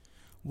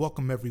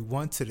Welcome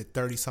everyone to the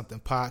 30 Something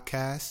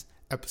Podcast,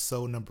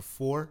 episode number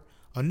 4.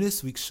 On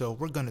this week's show,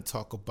 we're going to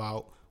talk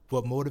about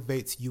what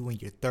motivates you in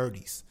your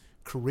 30s,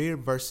 career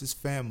versus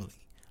family,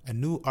 a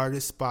new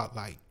artist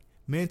spotlight,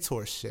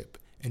 mentorship,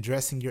 and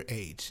dressing your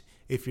age.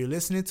 If you're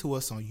listening to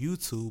us on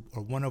YouTube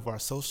or one of our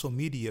social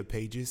media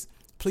pages,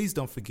 please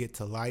don't forget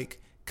to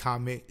like,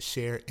 comment,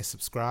 share, and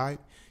subscribe.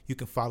 You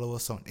can follow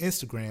us on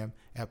Instagram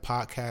at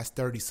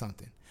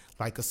podcast30something,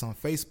 like us on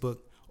Facebook,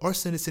 or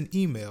send us an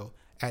email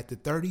at the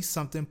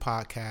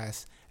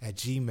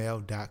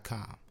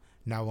 30somethingpodcast@gmail.com.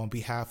 Now, on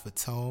behalf of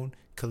Tone,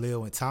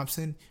 Khalil, and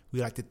Thompson,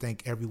 we'd like to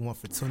thank everyone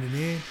for tuning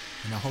in,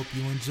 and I hope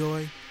you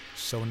enjoy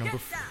show number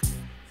 4.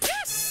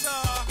 Yes,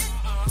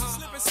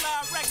 Slip and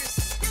Slide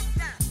Records.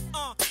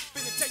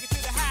 Finna take it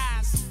to the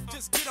highs.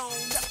 Just get on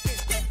up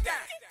and get down.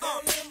 All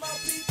of my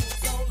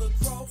peoples all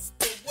across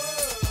the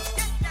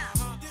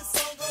world. This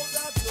song goes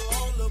out to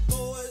all the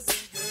boys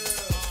and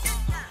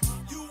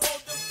girls. You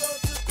want the fun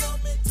to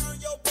come and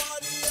turn your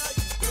body out,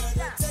 you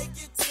better take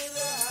it to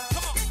the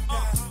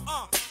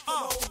high.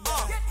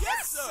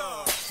 Yes,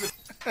 sir.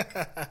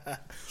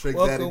 Trick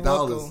Daddy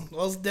Dollars. Welcome.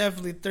 Most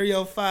definitely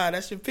 305.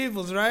 That's your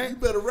peoples, right? You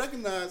better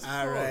recognize.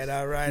 All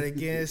right.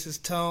 Again, this is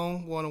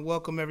Tone. Want to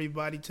welcome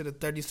everybody to the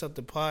 30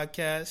 Something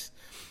Podcast.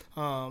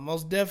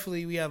 Most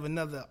definitely, we have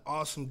another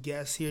awesome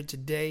guest here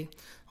today.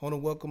 I want to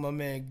welcome my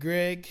man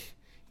Greg.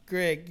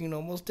 Greg,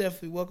 most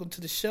definitely welcome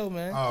to the show,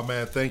 man. Oh,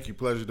 man, thank you.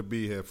 Pleasure to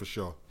be here for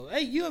sure.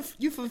 Hey, you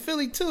from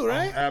Philly too,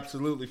 right? I'm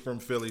absolutely from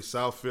Philly,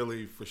 South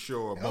Philly for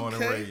sure, born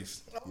and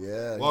raised.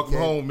 Yeah. Welcome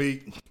home,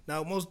 Meek.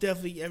 Now, most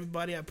definitely,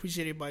 everybody, I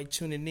appreciate everybody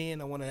tuning in.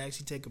 I want to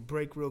actually take a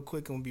break real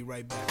quick and we'll be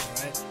right back,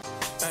 all right?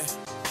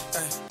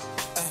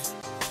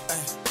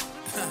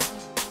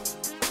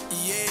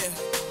 Yeah.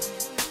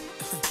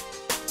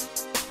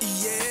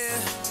 Yeah.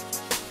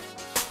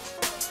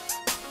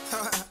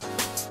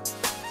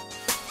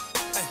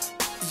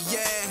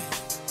 Yeah.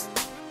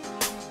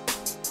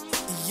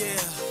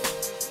 Yeah.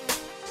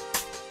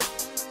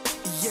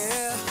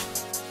 Yeah.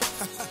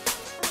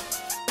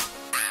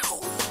 Ow.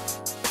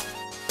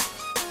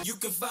 You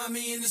can find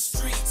me in the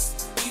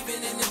streets,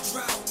 even in the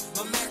drought.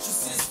 My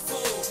mattress is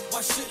full.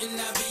 Why shouldn't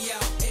I be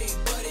out? Hey,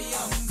 buddy,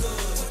 I'm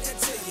good. What they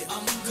tell you?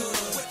 I'm good.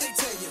 What they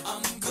tell you?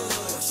 I'm good.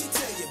 What she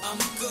tell you? I'm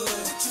good.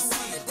 What you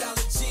see?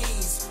 Dollar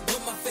jeans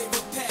with my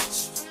favorite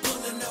patch.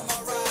 Pulling up my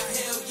ride.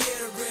 Hell yeah,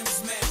 the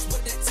rims match.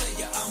 What they tell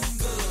you? I'm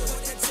good.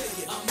 What they tell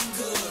you? I'm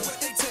good. What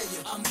they tell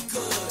you? I'm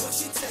good. What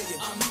she tell you?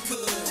 I'm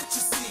good. What you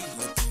see?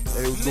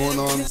 Hey, what's going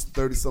on? It's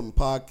 30 Something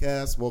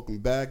Podcast. Welcome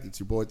back. It's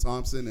your boy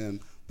Thompson,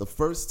 and the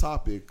first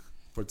topic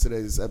for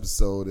today's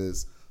episode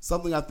is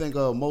something I think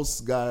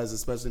most guys,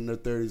 especially in their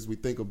 30s, we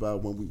think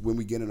about when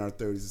we get in our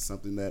 30s. Is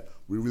something that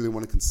we really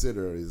want to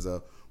consider is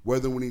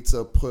whether we need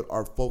to put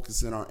our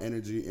focus and our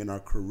energy in our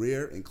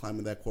career and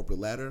climbing that corporate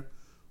ladder,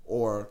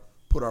 or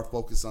put our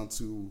focus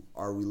onto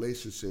our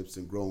relationships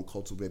and growing,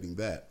 cultivating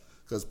that.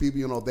 Because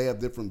people, they have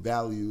different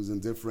values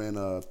and different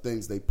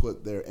things they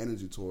put their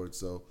energy towards.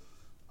 So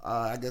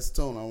I guess,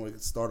 Tone, I want to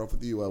start off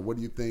with you. What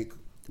do you think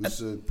we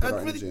should put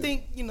our energy in? I really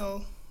think,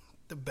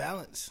 the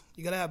balance.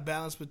 You got to have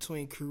balance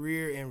between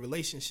career and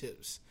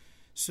relationships.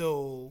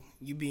 So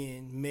you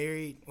being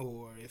married,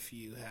 or if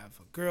you have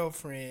a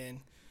girlfriend,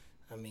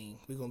 we're going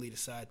to leave the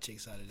side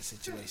chicks out of the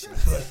situation.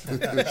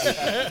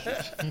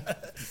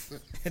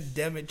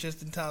 Damn it,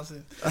 Tristan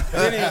Thompson. But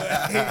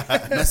anyway.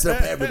 Mess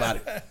up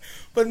everybody.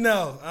 But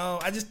no,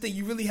 I just think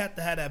you really have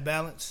to have that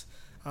balance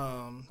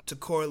to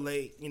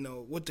correlate.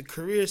 With the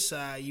career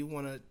side, you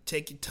want to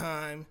take your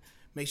time,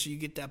 make sure you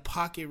get that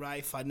pocket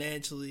right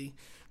financially,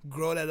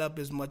 grow that up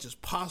as much as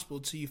possible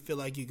till you feel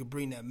like you could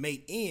bring that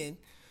mate in.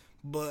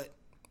 But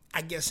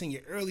I guess in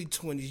your early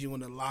 20s, you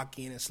want to lock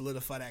in and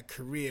solidify that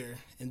career.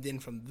 And then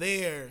from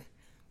there,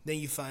 then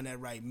you find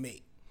that right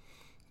mate.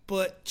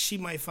 But she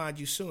might find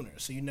you sooner,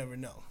 so you never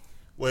know.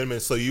 Wait a minute.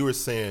 So you were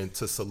saying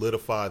to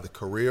solidify the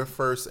career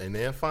first and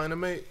then find a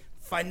mate?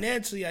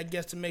 Financially, I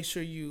guess, to make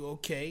sure you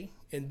okay.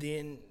 And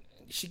then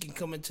she can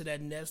come into that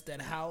nest,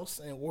 that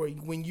house. Or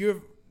when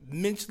you're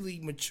mentally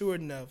mature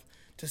enough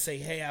to say,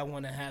 hey, I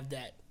want to have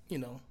that,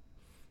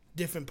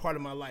 different part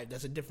of my life.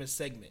 That's a different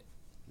segment.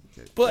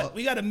 Okay. But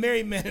we got a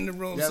married man in the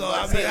room, Yeah, so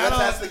that's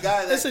the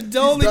guy it's a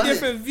totally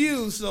different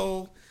view.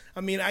 So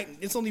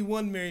it's only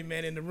one married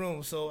man in the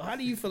room. So how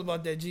do you feel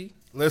about that, G?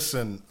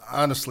 Listen,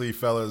 honestly,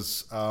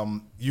 fellas,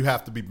 you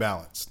have to be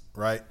balanced,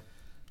 right?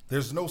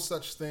 There's no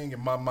such thing in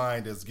my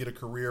mind as get a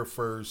career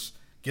first,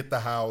 get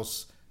the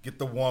house, get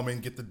the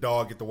woman, get the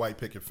dog, get the white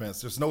picket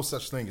fence. There's no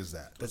such thing as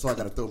that. That's why I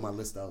got to throw my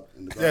list out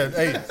in the Yeah,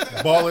 garden.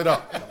 hey, ball it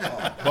up.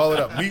 Ball it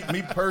up.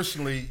 Me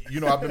personally,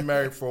 I've been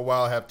married for a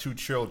while. I have 2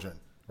 children,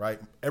 right?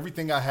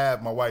 Everything I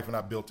have, my wife and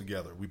I built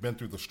together. We've been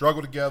through the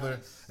struggle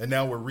together, and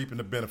now we're reaping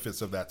the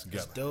benefits of that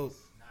together. That's dope.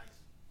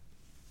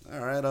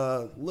 All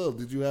right, Lil,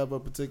 did you have a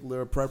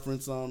particular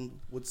preference on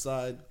which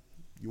side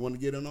you want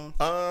to get in on?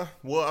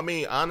 Well,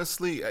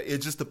 honestly, it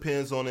just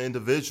depends on the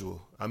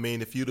individual.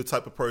 If you're the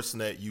type of person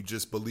that you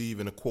just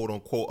believe in a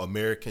quote-unquote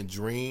American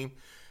dream,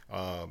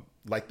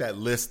 Like that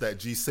list that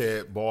G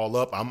said, ball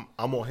up. I'm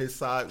on his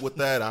side with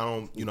that. I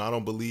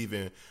don't believe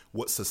in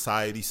what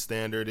society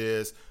standard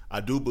is. I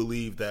do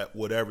believe that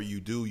whatever you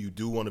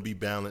do want to be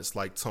balanced,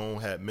 like Tone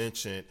had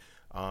mentioned.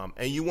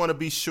 And you want to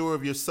be sure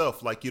of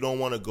yourself. Like, you don't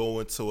want to go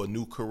into a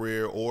new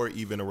career or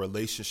even a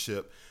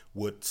relationship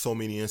with so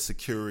many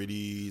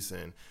insecurities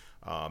and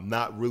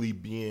not really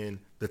being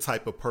the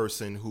type of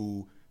person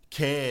who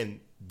can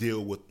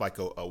deal with like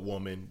a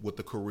woman with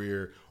a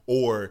career,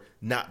 or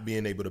not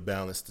being able to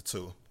balance the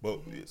two. But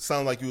it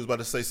sounded like you was about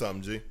to say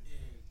something, G.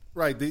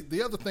 Right.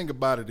 The other thing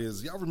about it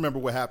is, y'all remember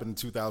what happened in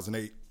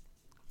 2008?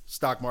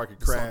 Stock market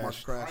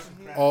crash,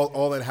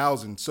 all that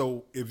housing.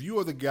 So if you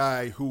are the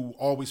guy who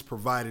always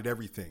provided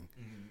everything,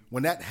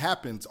 when that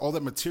happens, all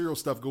that material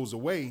stuff goes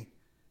away.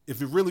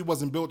 If it really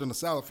wasn't built on a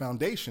solid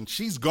foundation,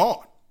 she's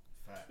gone.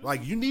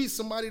 Like, you need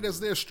somebody that's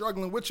there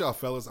struggling with y'all,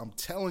 fellas. I'm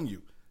telling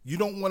you, you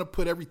don't want to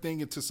put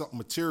everything into something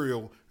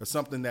material or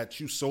something that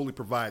you solely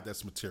provide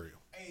that's material.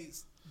 Hey,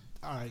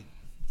 all right.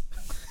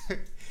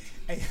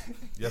 Hey,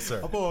 Yes,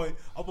 sir. I'm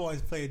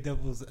always playing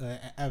devil's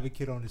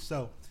advocate on the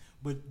show.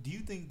 But do you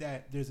think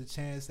that there's a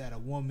chance that a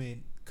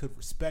woman could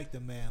respect a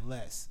man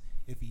less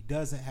if he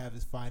doesn't have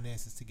his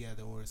finances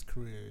together or his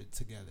career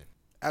together?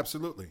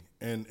 Absolutely.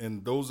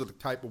 And those are the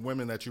type of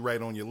women that you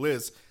write on your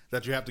list,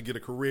 that you have to get a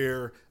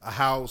career, a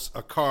house,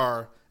 a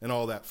car, and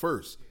all that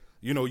first.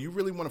 You know, you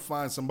really want to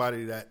find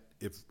somebody that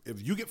if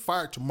you get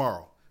fired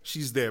tomorrow,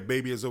 she's there.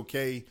 Baby is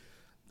okay.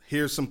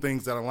 Here's some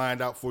things that are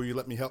lined out for you.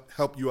 Let me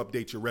help you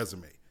update your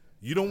resume.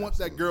 You don't want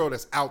that girl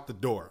that's out the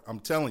door. I'm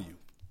telling you.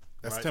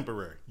 That's Right.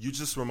 temporary. You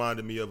just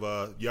reminded me of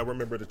y'all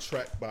remember the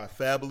track by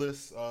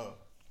Fabulous?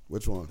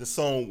 Which one? The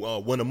song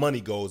When the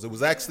Money Goes. It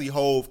was actually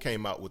Hove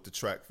came out with the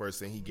track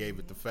first, and he gave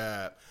it to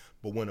Fab.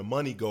 But When the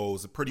Money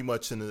Goes, pretty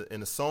much in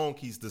the song,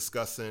 he's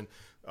discussing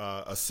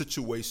a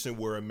situation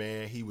where a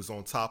man, he was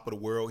on top of the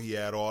world. He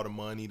had all the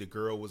money. The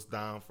girl was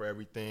down for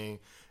everything.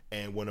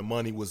 And when the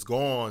money was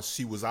gone,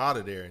 she was out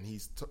of there. And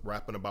he's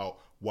rapping about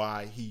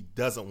why he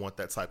doesn't want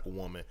that type of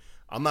woman.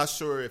 I'm not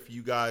sure if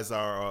you guys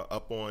are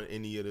up on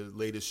any of the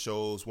latest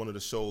shows. One of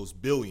the shows,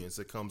 Billions,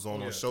 that comes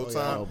on Showtime.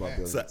 I know about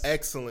It's an Billions.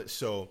 excellent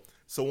show.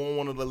 So on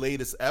one of the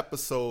latest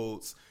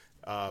episodes,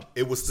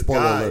 it was the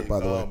Spoiler guy. alert, by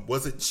the way.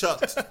 Was it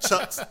Chuck's?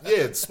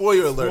 Yeah,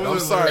 spoiler alert. I'm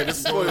sorry, the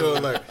spoiler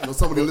alert. I know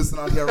somebody listening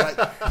out here, right?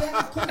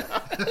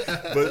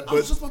 But I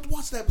was just about to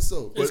watch the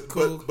episode.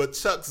 But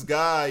Chuck's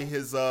guy,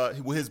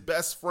 his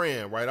best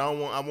friend, right? I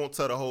won't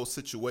tell the whole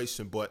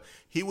situation, but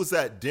he was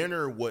at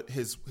dinner with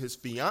his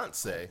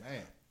fiance,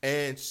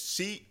 and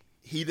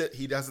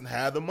he doesn't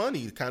have the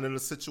money. Kind of the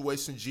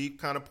situation G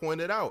kind of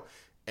pointed out.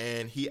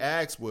 And he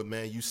asked, "Well,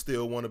 man, you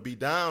still want to be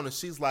down?" And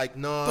she's like,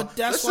 "No." But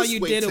that's let's why just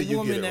you wait did till a you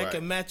woman get it that right."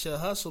 can match your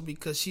hustle,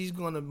 because she's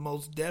going to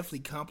most definitely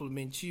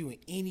compliment you in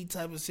any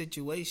type of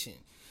situation.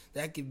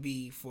 That could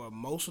be for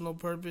emotional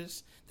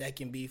purpose. That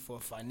can be for a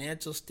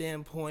financial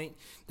standpoint.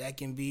 That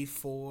can be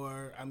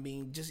for,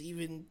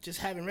 just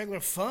having regular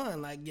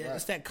fun. Like, yeah,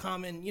 it's that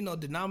common,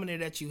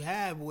 denominator that you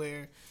have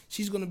where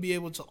she's going to be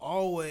able to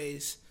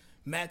always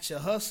match your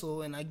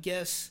hustle. And I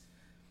guess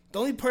the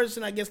only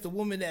person, the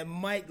woman that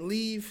might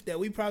leave that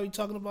we probably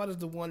talking about is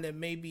the one that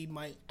maybe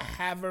might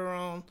have her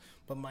own,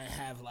 but might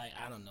have, like,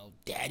 I don't know,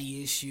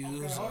 daddy issues,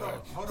 who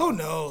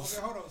knows.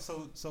 Okay, hold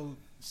on. So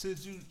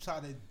should you try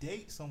to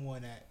date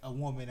a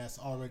woman that's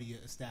already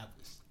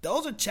established?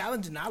 Those are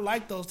challenging. I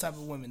like those type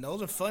of women.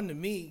 Those are fun to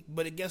me.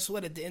 But guess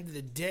what? At the end of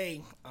the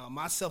day,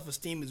 my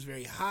self-esteem is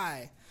very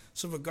high.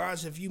 So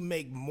regardless if you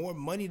make more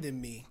money than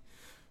me,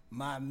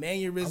 my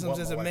mannerisms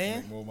as a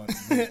man,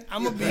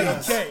 I'm going to be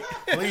okay.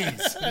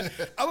 Please.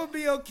 I'm going to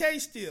be okay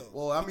still.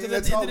 Well, I mean, Because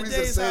that's at the all end of the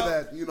reason day, to say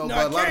it's that, how- but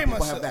I a lot of carry people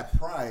myself. have that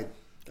pride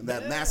and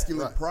that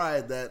masculine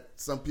pride that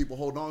some people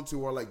hold on to,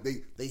 or like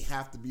they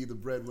have to be the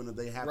breadwinner,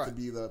 they have to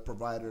be the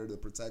provider, the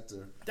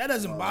protector. That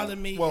doesn't bother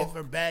me well, if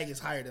her bag is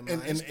higher than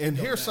mine. And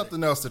here's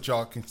something else that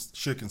y'all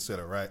should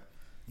consider, right?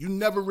 You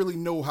never really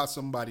know how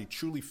somebody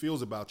truly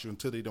feels about you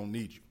until they don't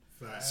need you.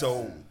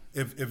 So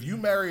if you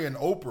marry an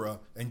Oprah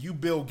and you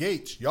Bill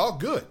Gates, y'all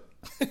good.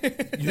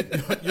 you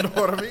know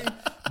what I mean?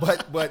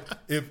 But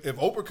if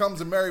Oprah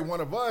comes and marry one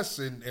of us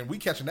and we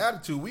catch an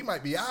attitude, we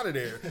might be out of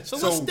there. So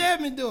what's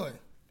Stedman doing?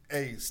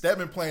 Hey,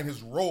 Stedman playing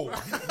his role.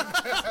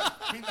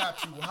 He not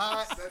too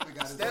hot.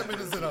 Stedman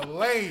is in a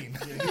lane.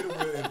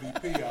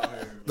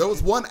 There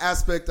was one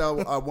aspect I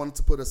wanted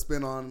to put a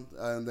spin on,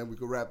 and then we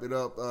could wrap it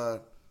up.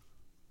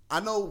 I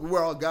know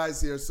we're all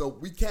guys here, so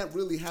we can't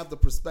really have the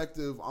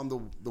perspective on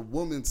the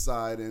woman's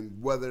side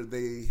and whether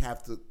they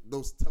have to,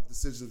 those tough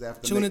decisions they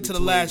have to Tune make. into the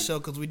last show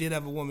because we did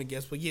have a woman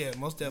guest. But yeah,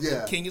 most definitely,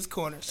 Yeah. King is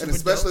corner. And Super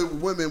especially dope.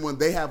 with women, when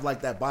they have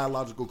like that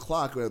biological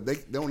clock where they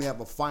only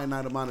have a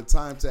finite amount of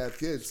time to have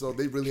kids, so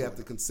they really have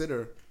to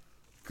consider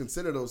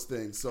those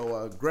things.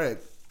 So Greg,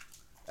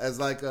 as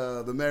like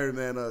the married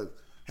man,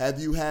 have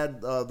you had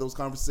those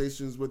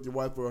conversations with your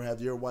wife, or have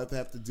your wife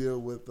have to deal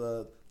with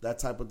that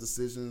type of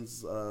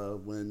decisions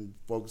when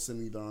focusing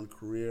either on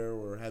career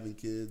or having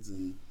kids?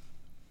 And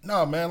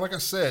No, man, like I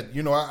said,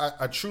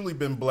 I truly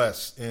been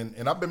blessed.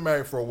 And I've been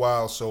married for a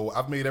while, so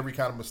I've made every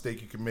kind of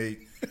mistake you can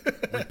make,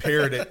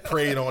 repaired it,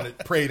 prayed on it,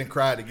 prayed and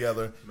cried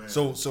together. Man.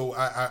 So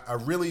I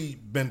really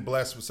been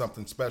blessed with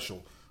something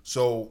special.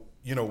 So,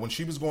 when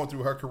she was going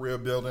through her career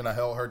building, I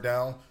held her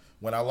down.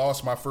 When I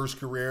lost my first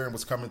career and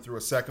was coming through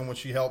a second one,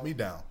 she held me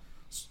down.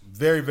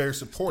 Very, very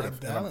supportive.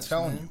 Balance,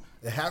 and I'm telling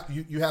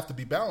you, you have to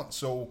be balanced.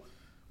 So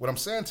what I'm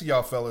saying to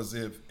y'all fellas,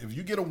 if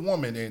you get a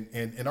woman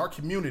in our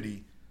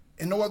community,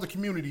 in no other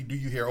community do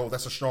you hear, oh,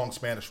 that's a strong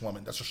Spanish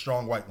woman. That's a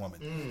strong white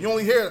woman. You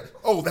only hear,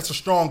 oh, that's a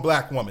strong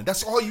black woman.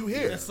 That's all you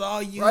hear. That's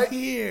all you right?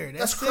 hear.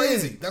 That's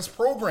crazy. That's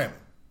programming,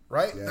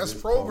 right? Yeah, that's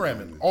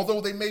programming.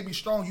 Although they may be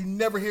strong, you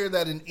never hear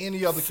that in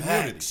any other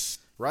community,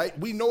 right?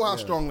 We know how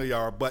strong they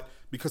are, but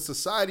because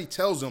society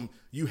tells them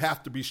you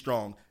have to be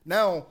strong.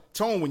 Now,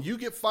 Tone, when you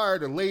get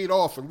fired or laid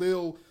off or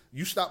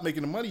you stop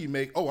making the money you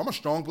make, oh, I'm a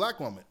strong black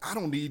woman. I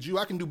don't need you.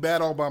 I can do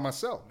bad all by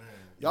myself. Man.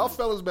 Y'all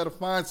fellas better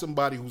find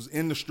somebody who's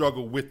in the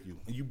struggle with you,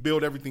 and you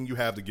build everything you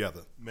have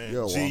together. Man,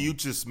 you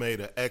just made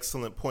an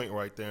excellent point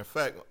right there. In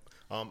fact,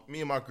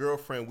 me and my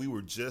girlfriend, we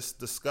were just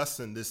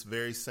discussing this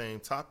very same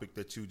topic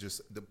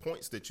the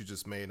points that you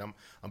just made.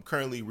 I'm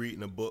currently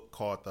reading a book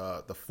called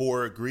The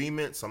Four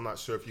Agreements. I'm not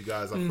sure if you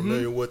guys are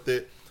familiar with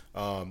it.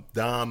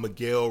 Don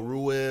Miguel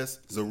Ruiz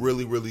is a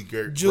really, really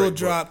great Jewel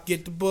Drop, book.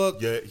 Get the book.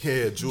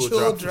 Yeah, Jewel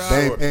Drop.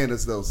 They ain't paying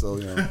us though, so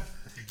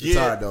it's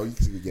hard though. You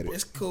can get it.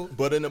 It's cool.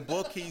 But in the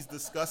book, he's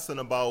discussing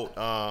about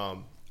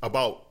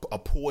a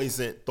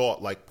poisoned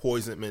thought, like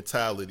poisoned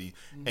mentality,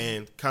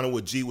 and kind of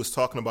what G was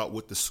talking about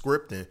with the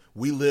scripting.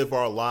 We live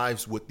our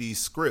lives with these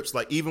scripts,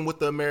 like even with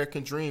the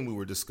American Dream we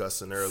were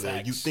discussing earlier.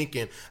 Facts. You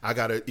thinking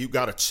you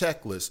got a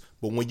checklist,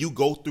 but when you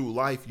go through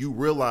life, you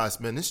realize,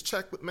 man, this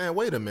checklist, man,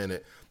 wait a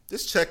minute.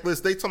 This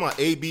checklist, they talking about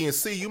A, B, and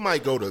C. You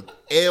might go to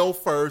L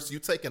first. You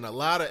taking a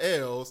lot of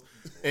L's.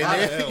 And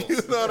then, you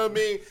know what I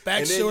mean?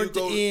 Back short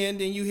to N,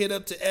 then you hit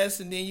up to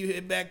S, and then you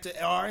hit back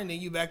to R, and then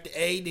you back to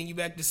A, then you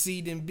back to C,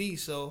 then B.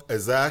 So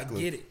exactly.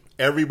 I get it.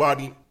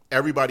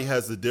 Everybody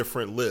has a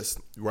different list,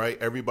 right?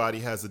 Everybody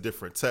has a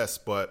different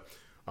test, but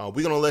we're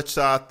going to let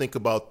y'all think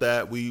about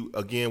that. We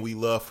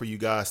love for you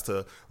guys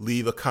to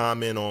leave a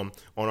comment on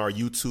our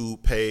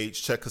YouTube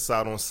page. Check us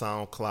out on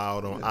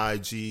SoundCloud, on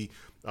IG.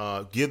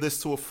 Give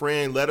this to a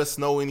friend. Let us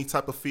know any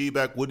type of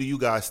feedback. What do you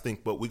guys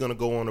think? But we're going to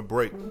go on a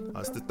break.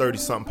 It's the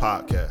 30-something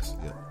podcast.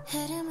 Yeah.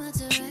 Head in my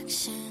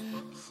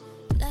direction,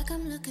 like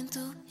I'm looking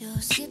through you,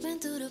 skipping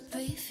through the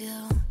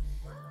preview,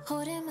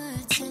 holding my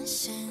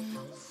attention.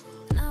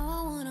 Now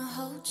I want to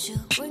hold you,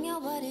 bring your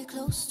body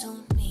close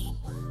to me.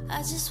 I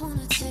just want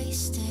to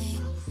taste it,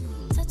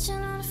 touching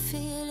on the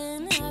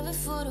feeling, have it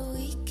for the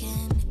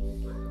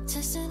weekend.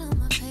 Testing on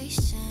my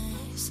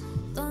patience,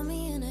 throw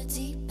me in a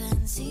deep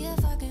end, see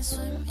if I can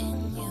swim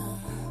in you.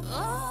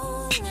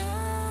 All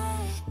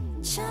night,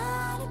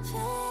 try to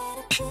paint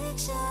a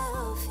picture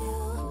of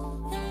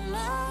you in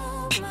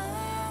my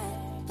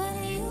mind, but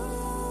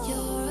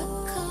you're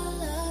a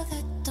color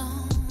that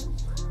don't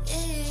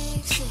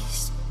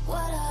exist.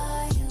 What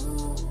are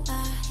you? I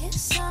hear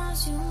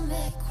sounds you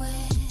make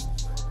with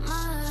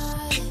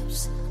my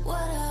lips.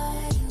 What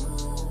are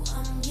you?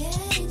 I'm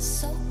getting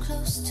so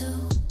close to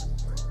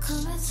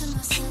coming to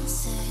my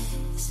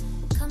senses.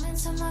 Coming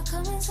to my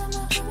senses.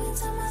 Coming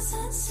to my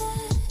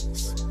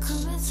senses.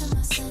 Coming to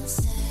my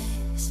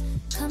senses.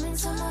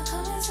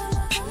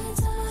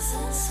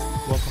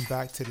 Welcome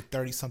back to the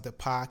 30-something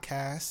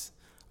podcast.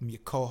 I'm your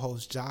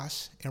co-host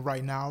Josh, and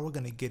right now we're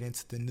going to get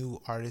into the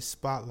new artist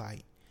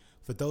spotlight.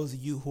 For those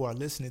of you who are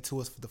listening to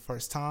us for the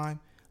first time,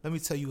 let me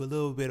tell you a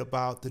little bit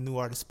about the new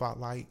artist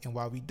spotlight and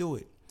why we do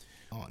it.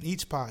 On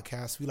each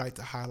podcast, we like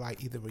to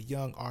highlight either a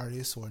young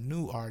artist or a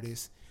new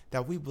artist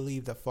that we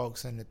believe that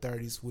folks in the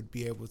 30s would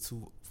be able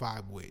to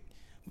vibe with.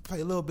 We play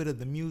a little bit of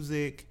the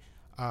music,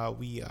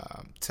 we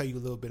tell you a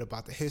little bit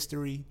about the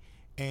history,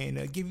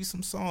 and give you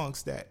some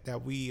songs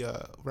that we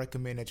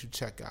recommend that you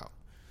check out.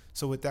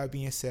 So with that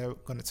being said, we're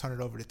going to turn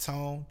it over to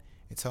Tone.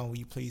 And Tone, will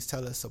you please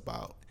tell us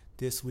about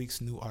this week's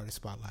new artist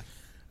spotlight?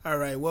 All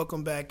right,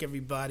 welcome back,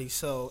 everybody.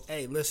 So,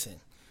 hey, listen,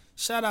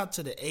 shout out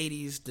to the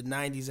 80s, the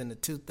 90s, and the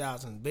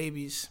 2000s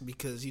babies,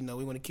 because, we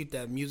want to keep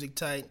that music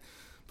tight.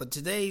 But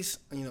today's,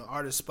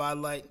 artist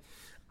spotlight,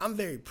 I'm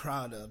very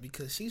proud of,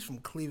 because she's from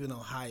Cleveland,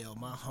 Ohio,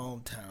 my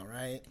hometown,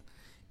 right?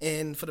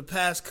 And for the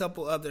past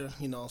couple other,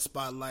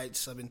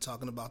 spotlights, I've been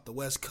talking about the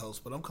West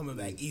Coast, but I'm coming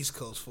back East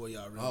Coast for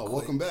y'all real quick.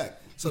 Welcome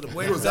back. So the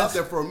way you was out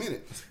there for a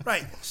minute.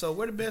 Right. So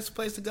where the best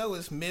place to go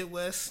is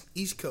Midwest,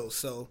 East Coast.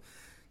 So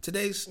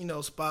today's,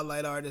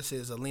 spotlight artist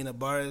is Alina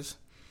Baraz.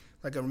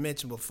 Like I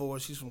mentioned before,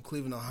 she's from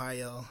Cleveland,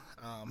 Ohio,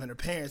 and her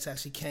parents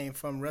actually came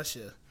from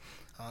Russia.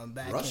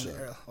 Back in the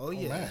early. Oh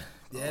yeah, man.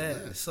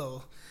 Yeah.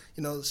 So,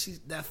 she's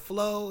that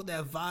flow,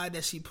 that vibe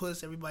that she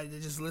puts, everybody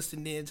that just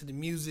listened in to the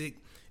music.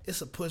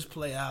 It's a push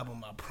play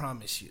album, I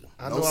promise you.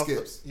 No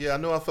skips. I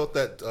know I felt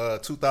that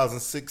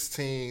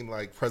 2016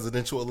 like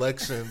presidential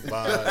election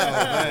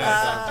vibe.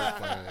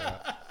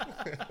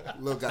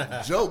 Look,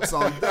 got jokes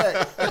on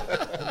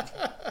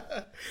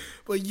that.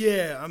 But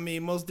yeah, I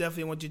mean, most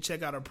definitely want you to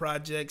check out her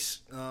projects.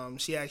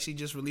 She actually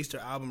just released her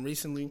album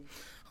recently,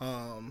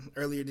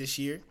 earlier this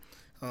year.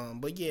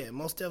 But yeah,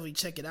 most definitely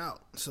check it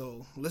out.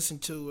 So listen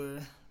to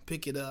her,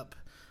 pick it up,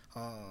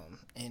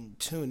 and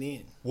tune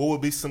in. What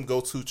would be some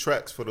go-to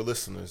tracks for the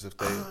listeners if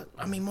they?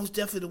 I mean, most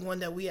definitely the one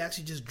that we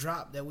actually just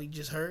dropped that we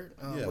just heard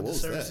Yeah, with what the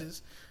was that?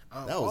 services.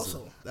 That was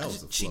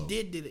a she flow.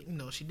 did it. You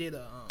know, she did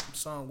a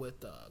song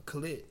with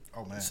Khalid.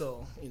 Oh, man.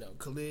 So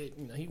Khalid,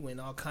 he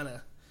win all kind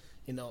of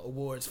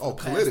awards for Oh,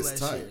 the Khalid past is last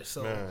tight. year.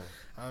 So Man.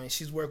 I mean,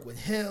 she's worked with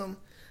him.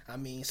 I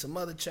mean, some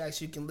other tracks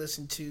you can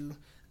listen to.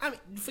 I mean,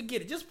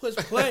 forget it. Just push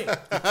play.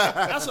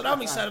 That's what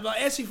I'm excited about.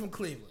 And she from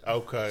Cleveland.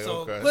 Okay,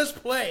 So okay. push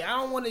play. I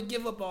don't want to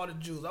give up all the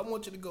jewels. I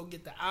want you to go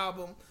get the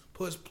album,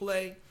 push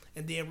play,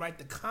 and then write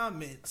the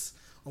comments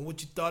on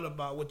what you thought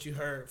about what you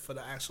heard for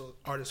the actual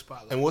artist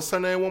spotlight. And what's her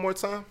name one more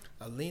time?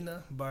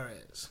 Alina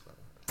Barez.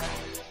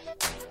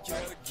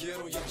 Gotta get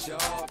on your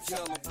job,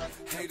 tell them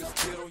haters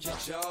get on your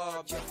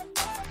job,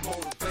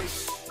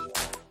 motivation.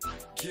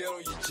 Get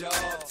on your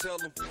job, tell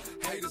them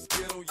haters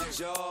get on your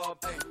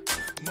job,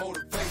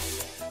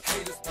 motivation.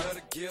 Haters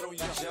better get on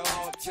your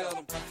job, tell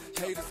them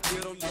haters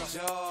get on your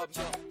job,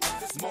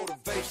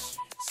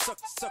 motivation.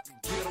 Sucker,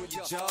 get on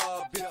your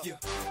job. If you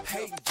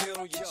hating, get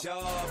on your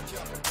job.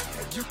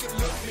 You can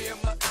look me in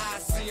my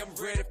eyes, see I'm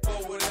ready for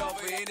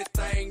whatever.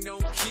 Anything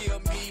don't kill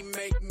me,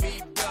 make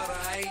me better.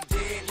 I ain't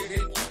dead,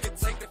 you can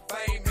take the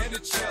fame and the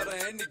cheddar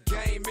and the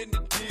game and the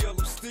deal.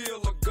 I'm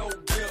still a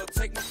go-getter.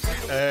 Take my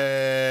freedom.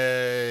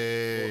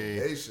 Hey.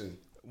 Motivation.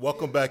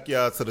 Welcome back,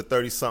 y'all, to the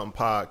 30-something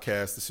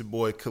podcast. It's your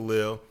boy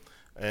Khalil.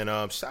 And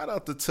shout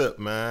out to Tip,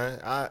 man.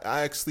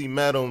 I actually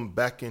met him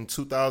back in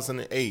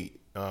 2008.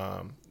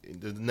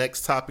 The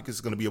next topic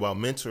is going to be about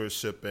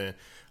mentorship, and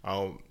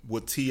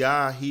with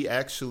T.I., he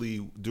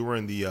actually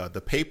during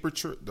the paper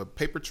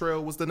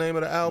trail was the name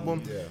of the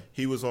album. Yeah.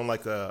 He was on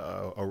like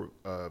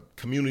a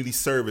community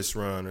service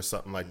run or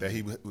something like that.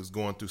 He was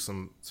going through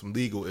some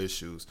legal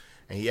issues,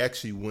 and he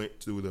actually went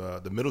through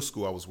the middle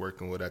school I was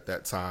working with at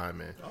that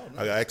time, and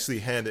I actually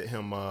handed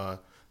him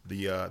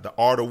the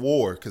Art of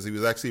War because he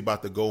was actually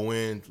about to go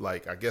in,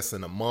 like I guess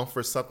in a month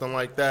or something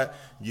like that.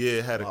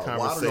 Yeah, had a Well, I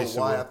conversation. don't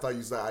know why. I with, thought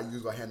you said I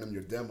usually hand them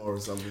your demo or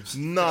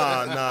something. Nah,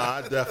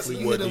 I definitely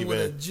You hit wouldn't him with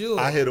even. a jewel.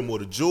 I hit him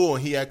with a jewel,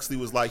 and he actually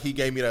was like, he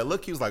gave me that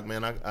look. He was like,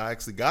 man, I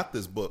actually got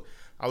this book.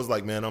 I was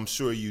like, man, I'm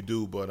sure you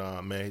do,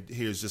 but man,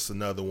 here's just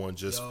another one.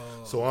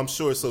 So I'm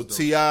sure. So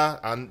T.I.,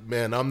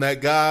 I'm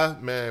that guy,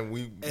 man.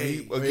 We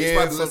He's again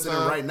probably listening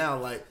sometime- right now,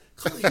 like,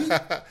 Yeah,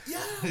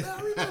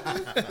 I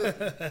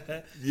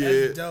remember. Yeah.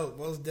 That's dope.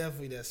 Most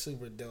definitely, that's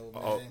super dope,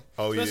 man.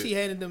 Yeah. Especially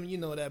handing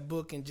them, that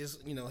book and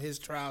just, his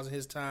trials and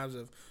his times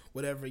of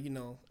whatever,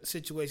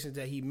 situations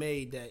that he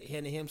made, that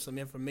handing him some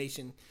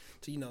information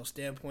to,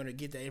 standpoint or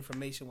get that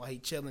information while he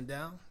chilling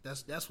down.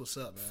 That's what's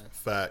up, man.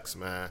 Facts,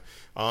 man.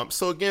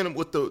 So again,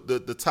 with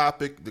the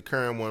topic, the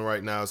current one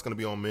right now is going to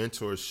be on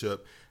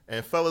mentorship.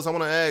 And fellas, I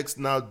want to ask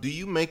now: do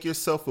you make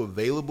yourself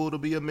available to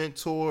be a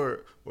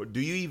mentor, or do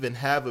you even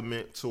have a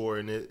mentor?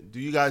 And do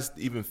you guys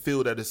even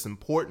feel that it's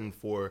important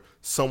for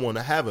someone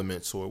to have a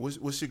mentor?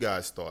 What's your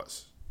guys'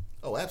 thoughts?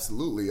 oh,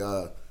 absolutely.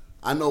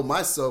 I know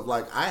myself,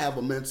 like, I have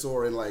a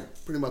mentor in,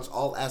 like, pretty much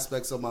all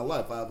aspects of my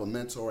life. I have a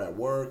mentor at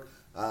work.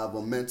 I have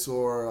a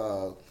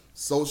mentor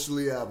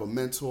socially. I have a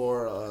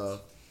mentor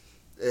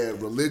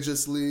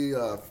religiously,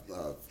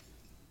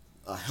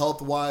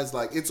 health-wise.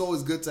 Like, it's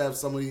always good to have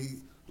somebody,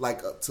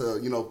 like,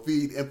 to,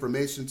 feed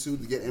information to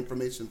get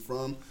information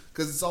from.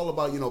 Because it's all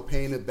about,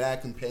 paying it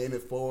back and paying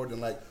it forward.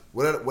 And, like,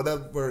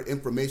 whatever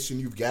information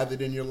you've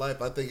gathered in your life,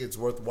 I think it's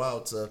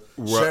worthwhile to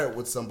share it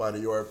with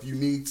somebody. Or if you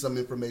need some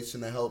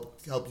information to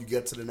help you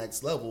get to the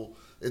next level,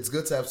 it's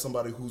good to have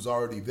somebody who's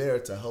already there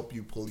to help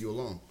you pull you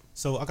along.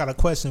 So I got a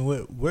question.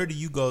 Where do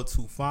you go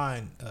to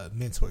find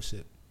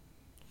mentorship?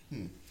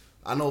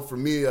 I know for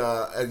me,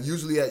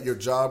 usually at your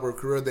job or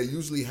career, they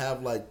usually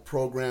have like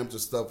programs or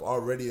stuff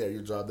already at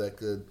your job that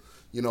could,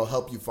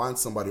 help you find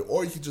somebody.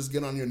 Or you could just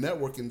get on your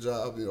networking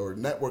job or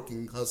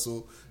networking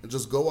hustle and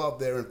just go out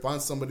there and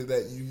find somebody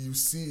that you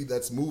see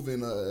that's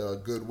moving a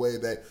good way,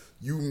 that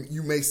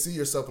you may see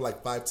yourself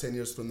like 5-10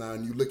 years from now,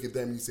 and you look at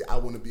them and you say, I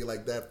want to be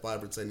like that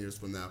 5 or 10 years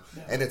from now.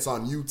 Yeah. And it's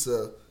on you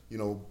to,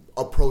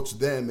 approach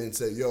them and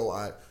say, yo,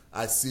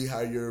 I see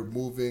how you're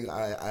moving.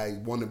 I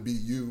want to be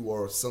you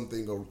or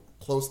something or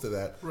close to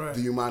that. Right.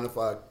 Do you mind if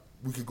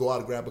we could go out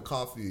and grab a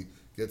coffee,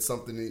 get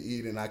something to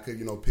eat, and I could,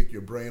 pick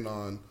your brain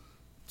on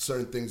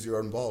certain things you're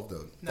involved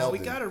in. Now we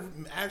got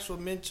an actual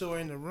mentor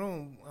in the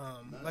room,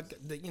 like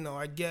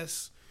our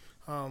guest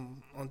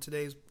on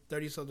today's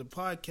 30-something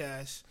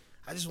podcast.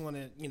 I just want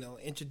to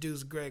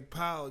introduce Greg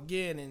Powell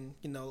again, and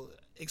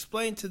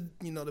explain to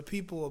the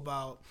people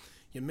about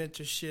your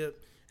mentorship,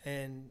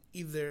 and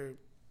either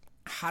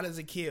how does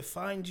a kid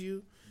find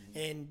you,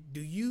 and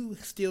do you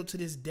still to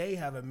this day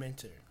have a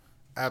mentor?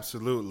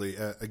 Absolutely.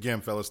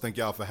 Again, fellas, thank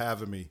y'all for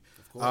having me.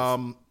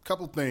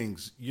 Couple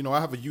things. I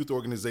have a youth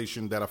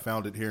organization that I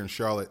founded here in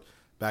Charlotte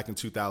back in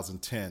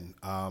 2010.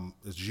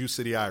 It's U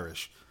City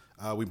Irish.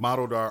 We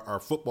modeled our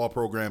football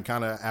program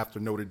kind of after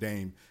Notre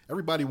Dame.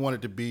 Everybody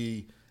wanted to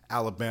be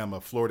Alabama,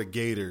 Florida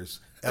Gators,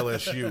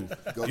 LSU.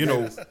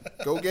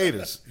 Go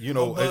Gators.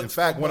 In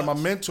fact, one of my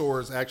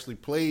mentors actually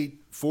played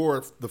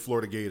for the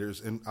Florida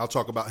Gators, and I'll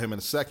talk about him in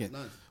a second.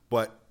 Nice.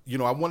 But,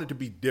 I wanted to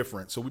be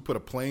different. So we put a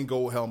plain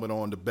gold helmet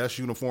on, the best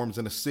uniforms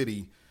in the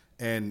city,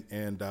 and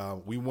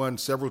we won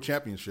several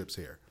championships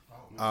here.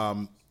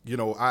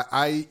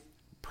 I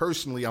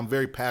personally, I'm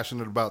very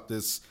passionate about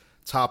this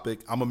topic.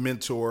 I'm a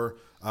mentor.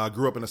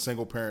 Grew up in a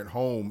single-parent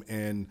home,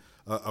 and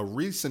a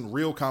recent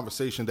real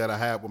conversation that I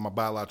had with my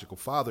biological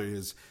father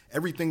is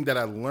everything that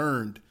I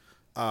learned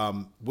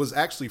was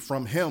actually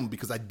from him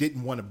because I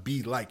didn't want to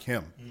be like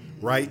him,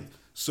 right?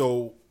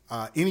 So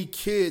any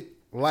kid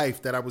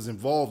life that I was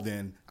involved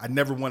in, I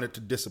never wanted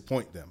to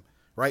disappoint them,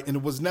 right? And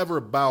it was never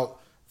about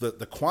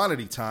the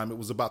quantity time. It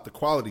was about the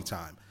quality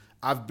time.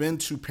 I've been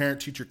to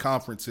parent-teacher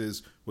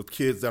conferences with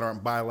kids that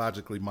aren't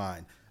biologically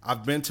mine.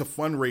 I've been to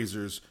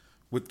fundraisers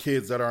with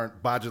kids that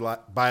aren't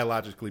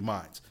biologically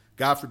mine.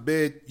 God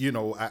forbid,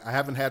 I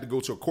haven't had to go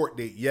to a court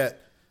date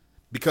yet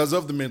because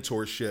of the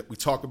mentorship. We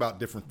talk about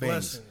different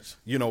things. Blessings.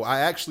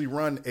 I actually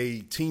run a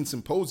teen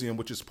symposium,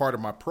 which is part of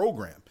my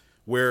program,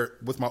 where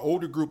with my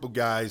older group of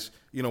guys,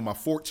 my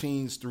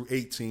 14s through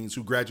 18s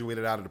who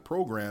graduated out of the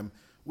program,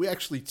 we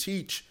actually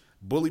teach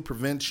bully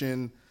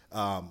prevention,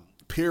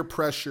 peer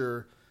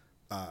pressure,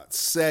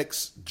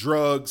 sex,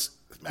 drugs.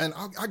 And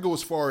I go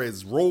as far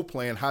as role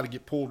playing how to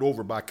get pulled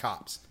over by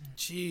cops.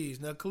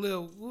 Jeez. Now,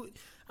 Khalil,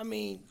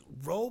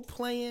 role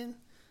playing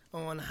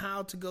on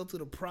how to go through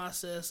the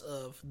process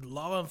of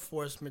law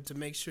enforcement to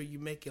make sure you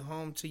make it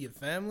home to your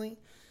family,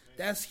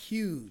 that's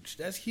huge.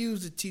 That's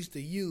huge to teach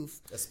the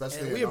youth.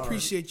 Especially and we in our-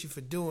 appreciate you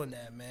for doing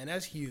that, man.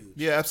 That's huge.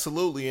 Yeah,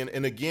 absolutely.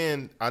 And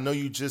again, I know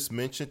you just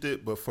mentioned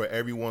it, but for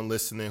everyone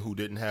listening who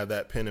didn't have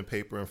that pen and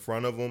paper in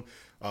front of them,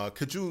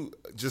 could you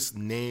just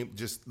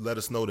let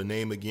us know the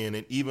name again,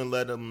 and even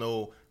let them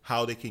know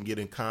how they can get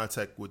in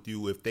contact with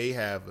you if they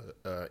have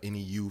any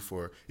youth,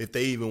 or if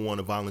they even want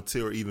to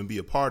volunteer or even be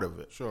a part of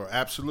it? Sure,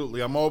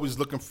 absolutely. I'm always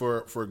looking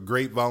for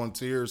great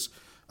volunteers.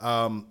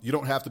 You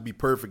don't have to be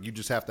perfect. You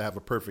just have to have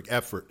a perfect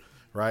effort,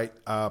 right?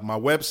 My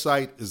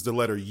website is the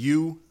letter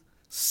U,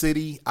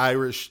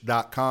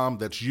 cityirish.com.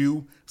 That's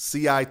U,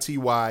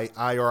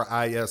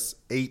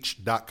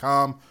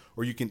 CITYIRISH.com.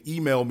 Or you can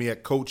email me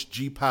at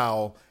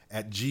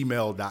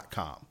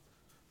coachgpowell@gmail.com.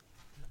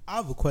 I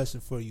have a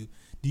question for you.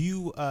 Do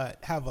you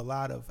have a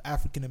lot of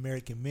African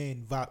American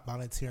men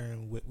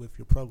volunteering with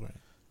your program?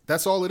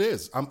 That's all it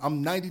is.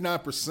 I'm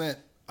 99%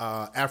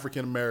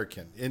 African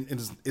American, and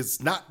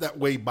it's not that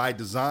way by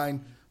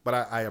design, but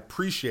I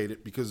appreciate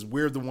it because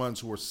we're the ones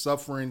who are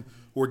suffering,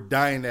 who are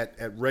dying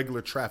at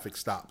regular traffic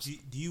stops.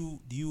 Do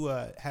you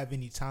have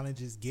any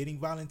challenges getting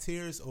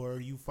volunteers, or are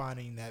you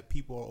finding that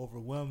people are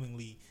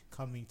overwhelmingly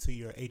coming to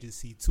your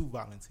agency to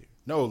volunteer?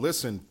 No,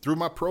 listen, through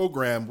my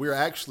program, we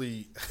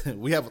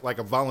have like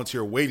a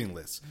volunteer waiting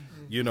list,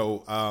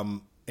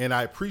 and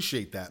I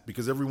appreciate that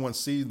because everyone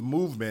sees the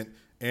movement.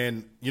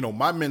 And,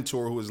 my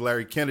mentor, who is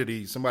Larry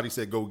Kennedy, somebody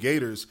said, go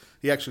Gators.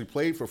 He actually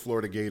played for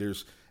Florida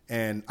Gators.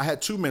 And I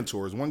had two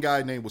mentors. One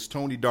guy named was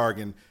Tony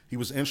Dargan. He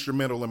was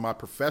instrumental in my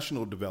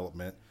professional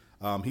development.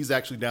 He's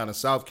actually down in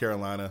South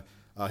Carolina.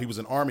 He was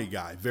an Army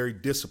guy, very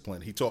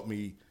disciplined. He taught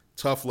me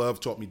tough love,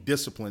 taught me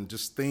discipline,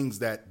 just things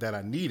that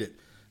I needed.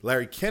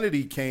 Larry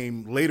Kennedy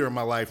came later in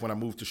my life when I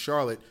moved to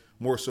Charlotte,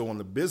 more so on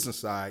the business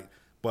side.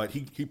 But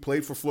he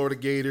played for Florida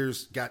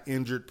Gators, got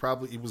injured.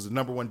 Probably he was the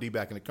number one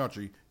D-back in the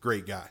country.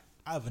 Great guy.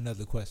 I have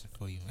another question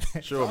for you.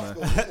 Sure, man.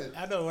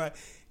 I know, right?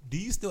 Do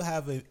you still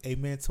have a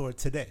mentor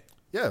today?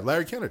 Yeah,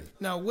 Larry Kennedy.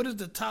 Now, what is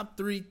the top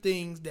 3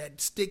 things that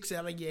sticks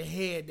out of your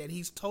head that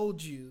he's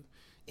told you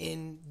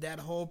in that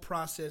whole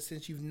process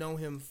since you've known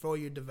him for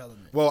your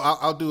development? Well,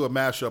 I'll do a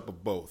mashup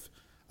of both.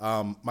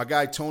 My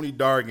guy, Tony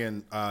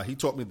Dargan, he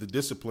taught me the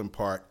discipline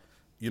part,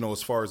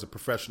 as far as a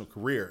professional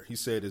career. He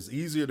said it's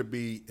easier to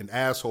be an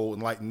asshole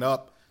and lighten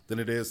up than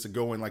it is to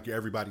go in like you're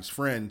everybody's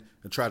friend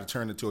and try to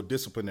turn into a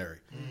disciplinary.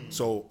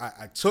 So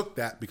I took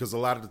that because a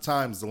lot of the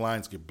times the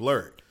lines get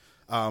blurred.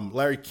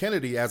 Larry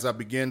Kennedy, as I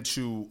began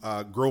to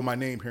grow my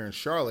name here in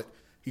Charlotte,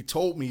 he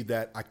told me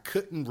that I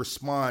couldn't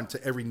respond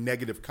to every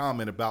negative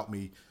comment about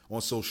me on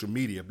social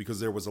media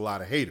because there was a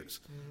lot of haters.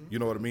 You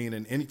know what I mean?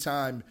 And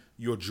anytime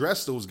you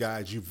address those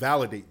guys, you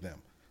validate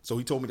them. So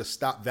he told me to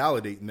stop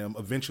validating them.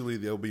 Eventually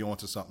they'll be on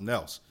to something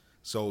else.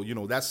 So,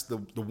 that's the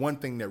one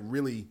thing that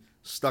really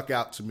stuck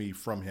out to me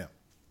from him.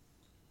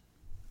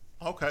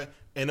 Okay.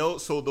 And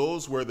so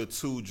those were the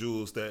two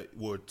jewels that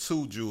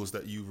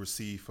you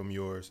received from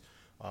yours.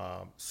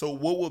 So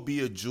what would be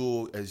a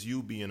jewel, as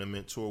you being a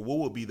mentor, what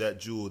would be that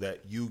jewel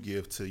that you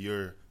give to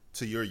your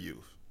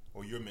youth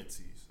or your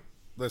mentees?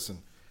 Listen,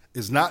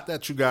 it's not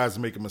that you guys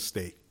make a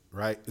mistake,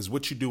 right? It's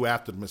what you do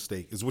after the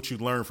mistake. It's what you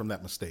learn from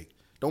that mistake.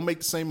 Don't make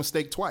the same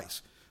mistake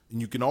twice. And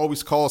you can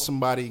always call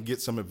somebody and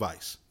get some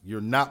advice.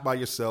 You're not by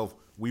yourself.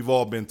 We've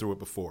all been through it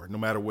before, no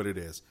matter what it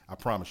is. I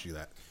promise you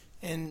that.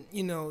 And,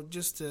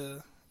 just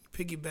to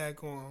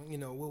piggyback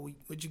on,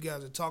 what you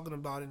guys are talking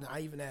about, and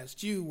I even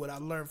asked you what I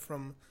learned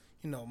from,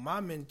 my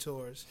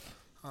mentors.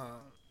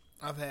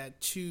 I've had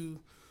two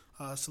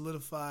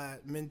solidified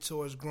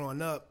mentors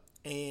growing up,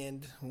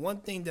 and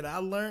one thing that I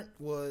learned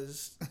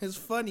was, it's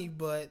funny,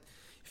 but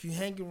if you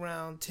hang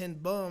around 10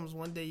 bums,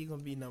 one day you're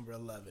going to be number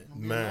 11.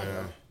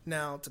 Man.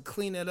 Now, to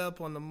clean it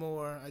up on the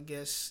more, I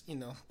guess,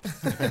 a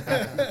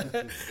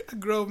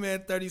Grown Man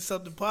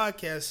 30-something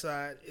podcast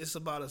side, it's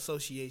about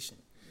association.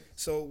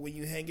 So when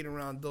you're hanging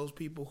around those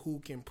people who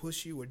can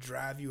push you or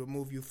drive you or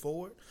move you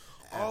forward,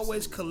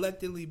 always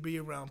collectively be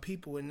around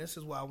people. And this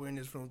is why we're in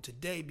this room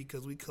today,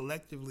 because we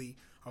collectively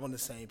are on the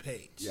same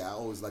page. Yeah, I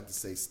always like to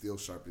say steel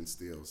sharpens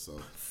steel. So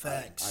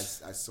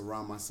Facts. I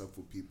surround myself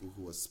with people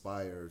who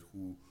aspire,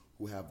 who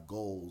have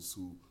goals,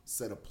 who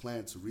set a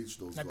plan to reach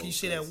those Now, goals. can you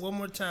say that one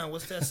more time?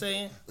 What's that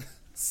saying?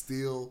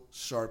 Steel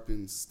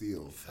sharpens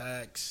steel.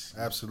 Facts.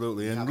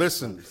 Absolutely. Have And to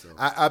listen, find yourself.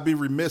 I'd be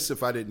remiss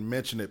if I didn't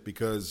mention it,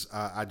 because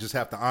I just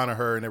have to honor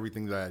her and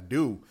everything that I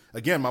do.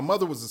 Again, my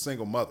mother was a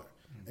single mother,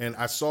 and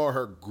I saw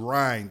her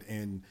grind,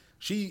 and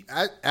she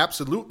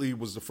absolutely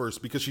was the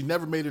first, because she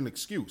never made an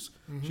excuse.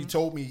 She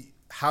told me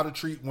how to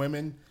treat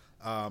women.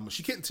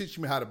 She couldn't teach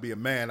me how to be a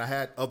man. I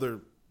had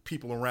other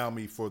people around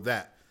me for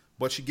that.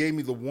 But she gave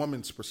me the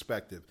woman's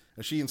perspective,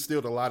 and she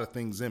instilled a lot of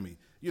things in me.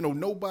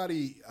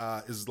 Nobody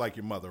is like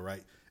your mother,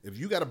 right? If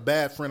you got a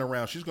bad friend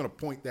around, she's going to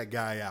point that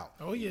guy out.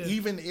 Oh, yeah.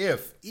 Even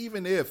if you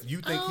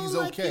think he's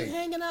okay.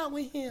 Hanging out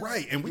with him.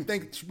 Right, and we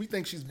think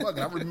she's bugging.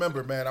 I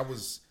remember, man, I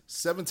was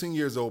 17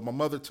 years old. My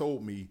mother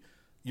told me,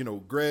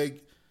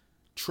 Greg,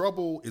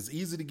 trouble is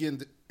easy to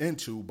get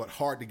into, but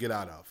hard to get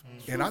out of.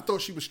 And I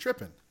thought she was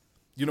tripping.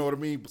 You know what I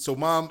mean? So,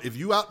 Mom, if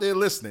you out there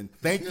listening,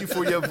 thank you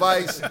for your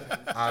advice.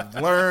 I've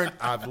learned,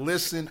 I've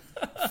listened.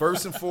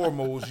 First and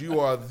foremost, you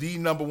are the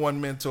number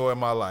one mentor in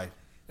my life.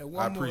 And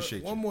I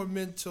appreciate one you. more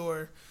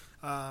mentor,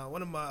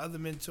 one of my other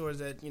mentors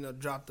that,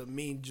 dropped a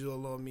mean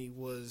jewel on me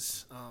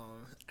was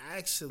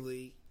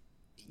actually,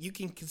 you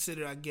can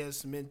consider, I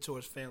guess,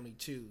 mentors family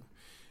too.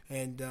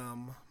 And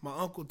my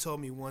uncle told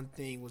me one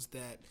thing was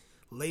that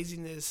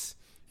laziness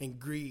and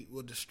greed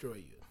will destroy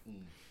you.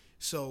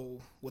 So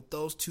with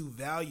those two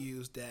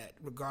values, that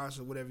regardless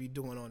of whatever you're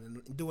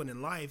doing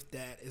in life,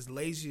 that as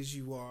lazy as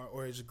you are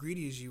or as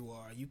greedy as you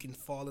are, you can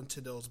fall into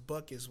those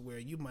buckets where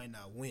you might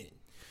not win.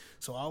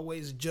 So I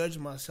always judge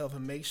myself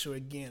and make sure,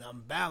 again,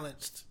 I'm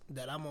balanced,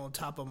 that I'm on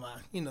top of my,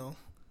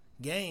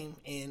 game,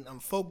 and I'm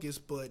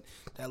focused. But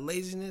that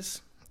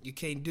laziness, you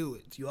can't do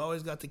it. You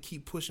always got to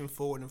keep pushing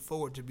forward and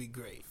forward to be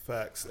great.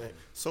 Facts.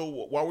 So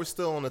while we're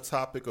still on the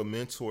topic of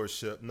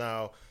mentorship,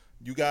 now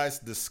you guys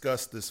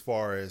discussed as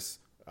far as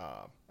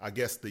I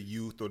guess the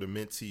youth or the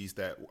mentees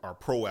that are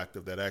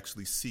proactive, that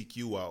actually seek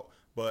you out.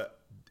 But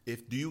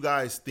do you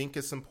guys think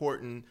it's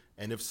important?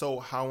 And if so,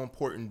 how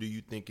important do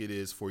you think it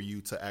is for you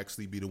to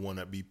actually be the one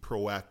that be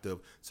proactive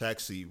to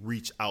actually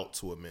reach out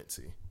to a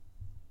mentee?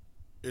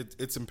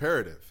 It's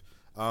imperative.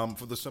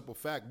 For the simple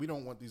fact, we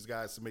don't want these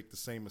guys to make the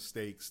same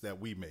mistakes that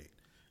we made,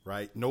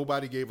 right?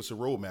 Nobody gave us a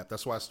roadmap.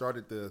 That's why I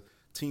started the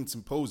teen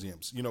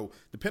symposiums.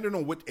 Depending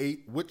on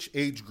which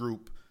age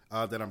group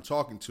that I'm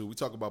talking to, we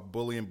talk about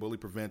bullying, bully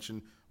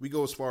prevention. We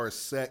go as far as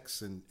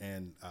sex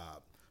and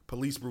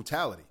police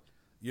brutality.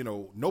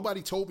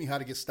 Nobody told me how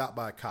to get stopped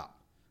by a cop.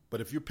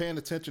 But if you're paying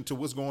attention to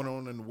what's going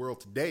on in the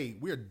world today,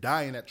 we're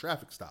dying at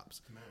traffic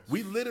stops.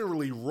 We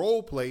literally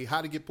role play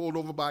how to get pulled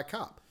over by a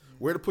cop,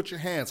 where to put your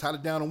hands, how to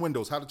down the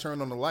windows, how to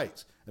turn on the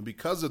lights. And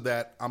because of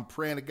that, I'm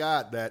praying to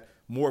God that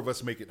more of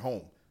us make it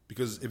home.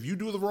 Because if you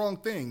do the wrong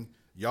thing,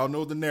 y'all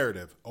know the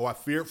narrative. Oh, I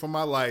feared for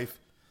my life,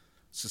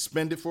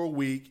 suspended for a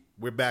week,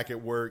 we're back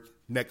at work,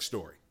 next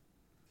story.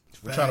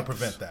 We're trying to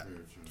prevent that.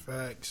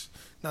 Facts.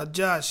 Now,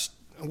 Josh,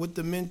 with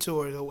the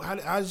mentor,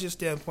 how's your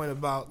standpoint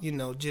about,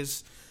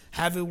 just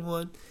having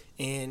one?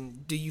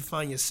 And do you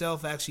find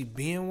yourself actually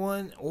being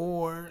one?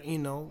 Or,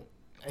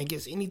 I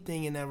guess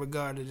anything in that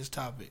regard to this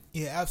topic?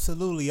 Yeah,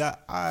 absolutely.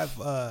 I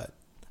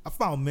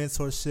found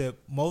mentorship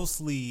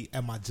mostly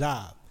at my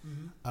job.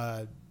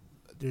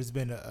 There's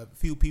been a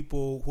few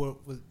people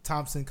who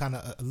Thompson kind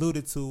of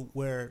alluded to,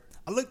 where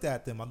I looked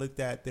at them. I looked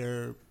at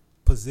their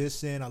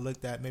position. I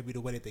looked at maybe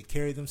the way that they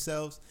carry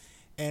themselves,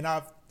 and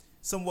I've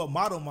somewhat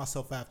modeled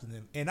myself after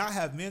them. And I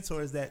have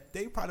mentors that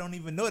they probably don't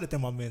even know that they're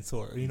my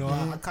mentor.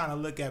 I kind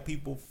of look at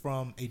people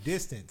from a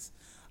distance.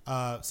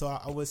 So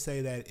I would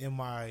say that in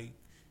my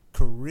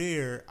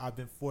career, I've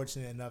been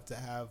fortunate enough to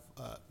have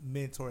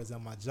mentors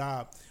at my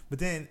job. But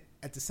then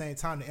at the same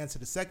time, to answer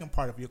the second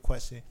part of your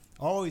question,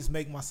 I always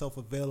make myself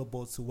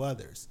available to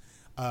others.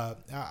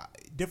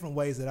 Different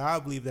ways that I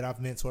believe that I've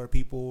mentored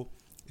people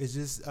is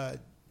just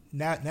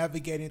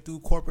navigating through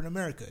corporate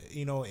America,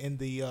 in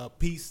the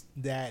piece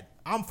that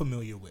I'm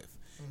familiar with,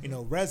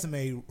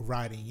 resume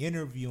writing,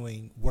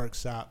 interviewing,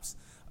 workshops,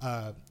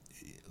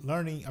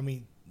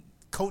 learning,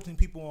 coaching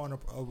people on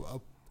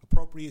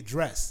appropriate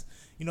dress,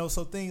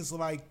 so things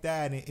like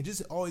that, and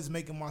just always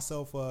making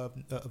myself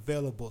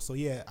available. So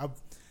yeah,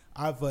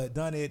 I've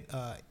done it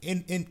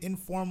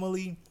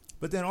informally,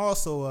 but then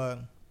also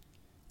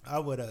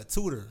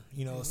tutor,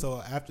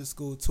 so after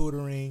school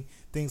tutoring,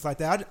 things like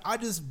that. I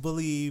just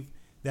believe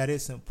that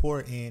it's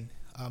important,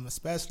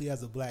 especially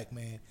as a black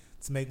man,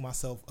 to make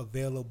myself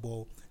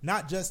available,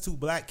 not just to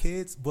black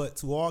kids, but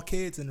to all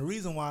kids. And the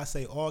reason why I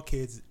say all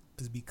kids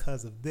is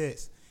because of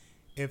this.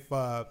 If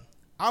I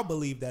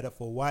believe that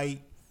if a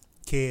white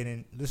kid,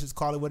 and let's just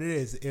call it what it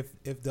is,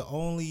 if the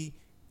only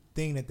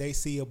thing that they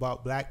see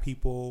about black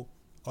people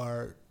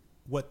are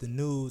what the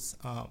news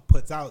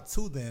puts out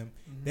to them,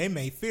 they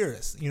may fear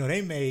us.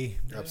 They may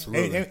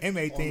Absolutely. They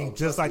may think no,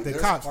 just like the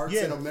there's cops. parts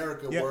in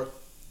America where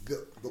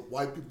the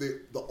white people,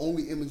 the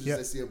only images Yeah.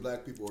 they see of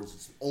black people are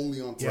just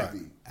only on Yeah,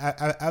 TV.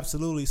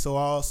 absolutely. So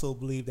I also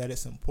believe that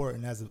it's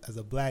important as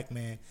a black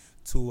man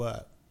to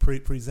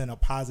present a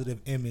positive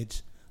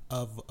image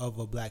of a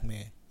black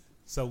man.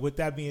 So with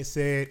that being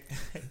said,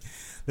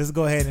 let's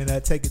go ahead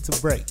and take it to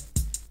break.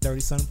 30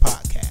 Something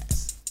Podcast.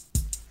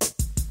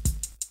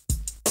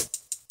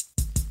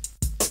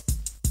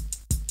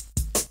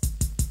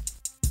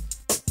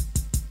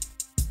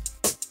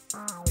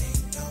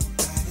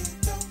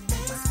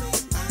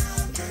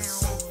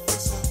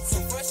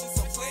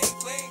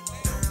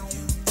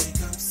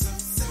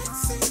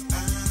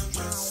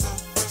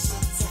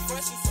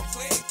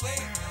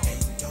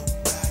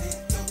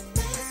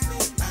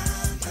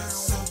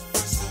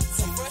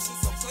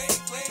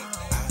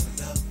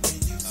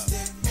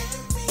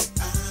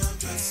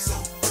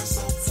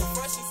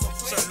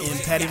 And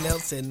Patty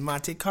Melts and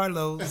Monte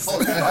Carlos.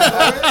 And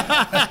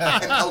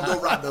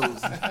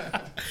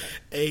Eldorados.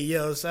 Hey,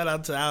 yo, shout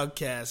out to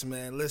Outkast,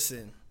 man.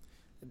 Listen,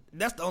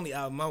 that's the only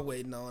album I'm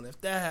waiting on.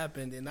 If that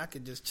happened, then I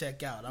could just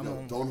check out.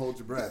 Don't hold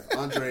your breath.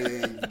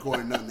 Andre ain't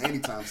recording nothing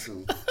anytime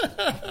soon.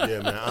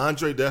 Yeah, man.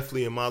 Andre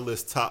definitely in my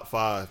list top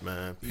 5,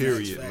 man.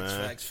 Period, Facts,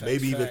 man. facts,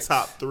 Maybe even facts.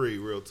 top 3.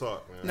 Real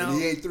talk, man. No.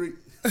 And he ain't 3.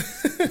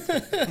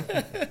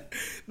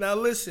 Now,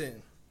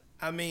 listen,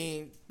 I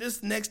mean,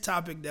 this next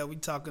topic that we're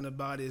talking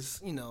about is,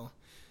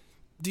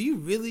 do you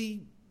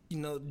really,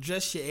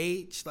 dress your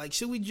age? Like,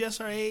 should we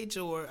dress our age?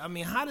 Or, I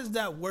mean, how does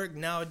that work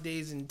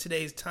nowadays in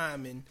today's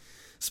time? And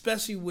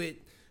especially with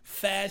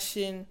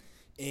fashion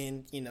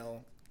and,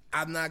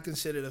 I'm not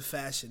considered a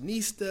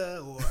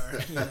fashionista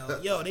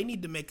or, they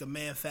need to make a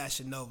man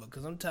Fashion Nova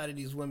because I'm tired of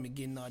these women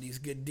getting all these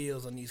good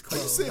deals on these You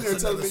clothes. sitting there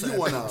That's telling me another you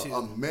want side too.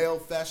 a male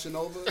Fashion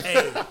Nova?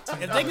 Hey,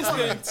 if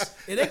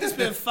they can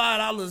spend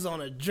 $5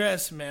 on a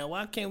dress, man,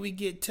 why can't we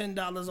get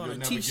 $10 on a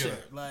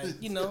T-shirt? Like,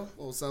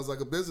 Well, it sounds like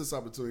a business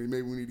opportunity.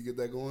 Maybe we need to get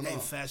that going hey, on.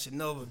 Fashion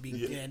Nova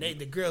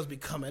the girls be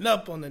coming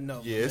up on the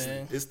Nova, Yeah,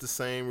 man. it's the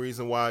same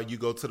reason why you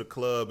go to the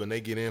club and they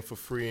get in for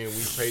free and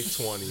we pay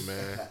 20,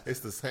 man.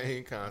 It's the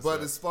same concept.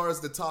 But as far as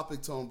the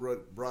topic Tone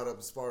brought up,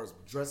 as far as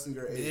dressing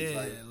your age,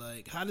 Yeah,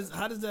 like how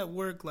does that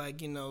work?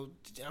 Like, I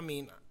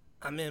mean,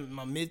 I'm in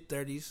my mid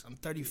 30s. I'm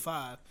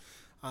 35,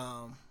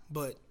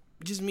 but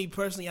just me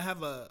personally, I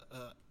have a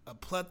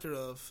plethora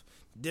of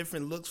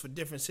different looks for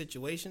different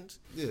situations.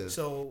 Yeah.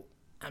 So,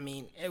 I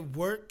mean, at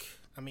work,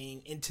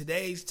 in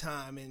today's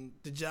time and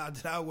the job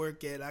that I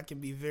work at, I can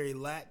be very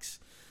lax.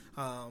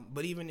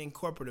 But even in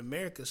corporate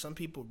America, some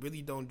people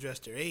really don't dress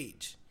their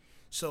age.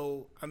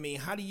 So, I mean,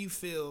 how do you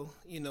feel,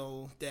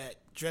 that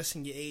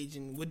dressing your age,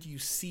 and what do you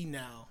see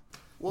now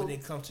when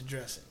it comes to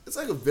dressing? it's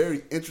like a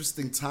very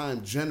interesting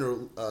time,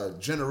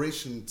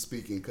 generation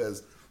speaking,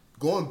 because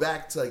going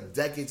back to like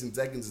decades and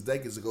decades and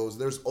decades ago,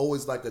 there's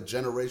always like a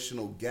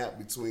generational gap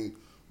between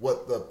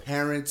what the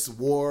parents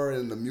wore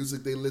and the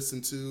music they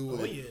listened to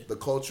and the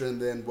culture,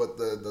 and then what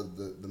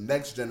the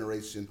next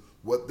generation,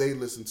 what they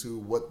listen to,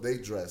 what they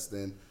dressed.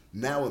 And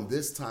now in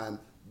this time,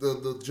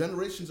 the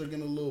generations are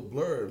getting a little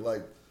blurred.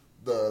 Like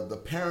the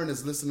parent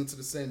is listening to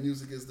the same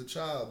music as the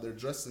child. They're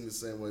dressing the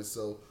same way.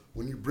 So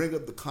when you bring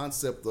up the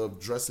concept of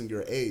dressing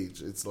your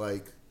age, it's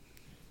like,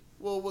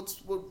 well,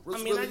 what's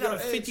really I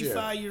got a your age here?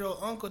 55-year-old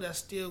uncle that's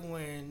still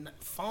wearing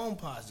phone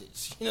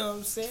posits. You know what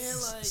I'm saying?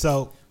 Like,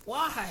 So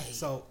why?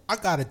 So I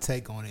got a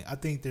take on it. I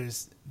think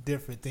there's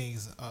different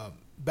things.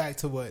 Back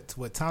to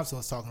what Thompson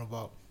was talking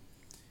about.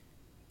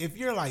 If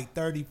you're like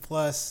 30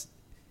 plus,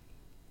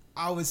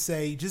 I would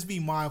say just be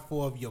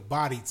mindful of your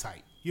body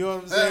type. You know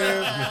what I'm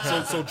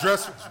saying? So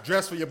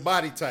dress for your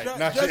body type,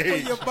 not Just your for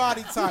age. your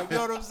body type. You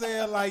know what I'm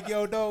saying? Like,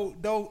 yo,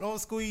 don't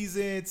squeeze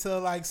into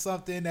like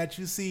something that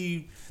you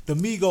see the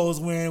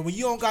Migos wearing when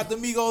you don't got the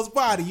Migos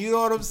body. You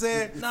know what I'm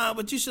saying? Nah,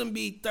 but you shouldn't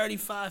be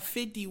 35,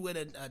 50 with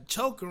a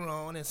choker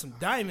on and some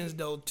diamonds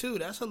though too.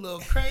 That's a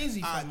little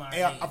crazy for my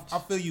age. I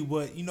feel you,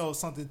 but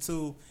something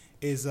too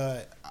is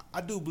I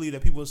do believe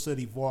that people should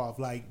evolve.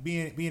 Like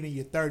being in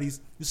your 30s,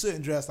 you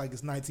shouldn't dress like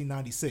it's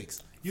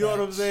 1996. You know what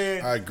I'm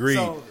saying? I agree.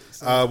 So,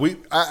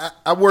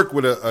 I work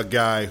with a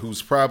guy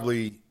who's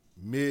probably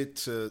mid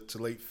to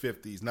late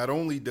 50s. Not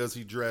only does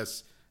he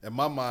dress, in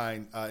my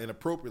mind,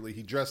 inappropriately,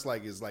 he dressed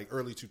like it's like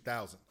early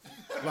 2000.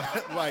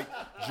 like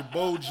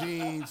Jabot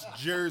jeans,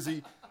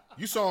 jersey.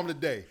 You saw him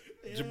today.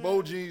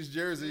 Jabot jeans,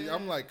 jersey.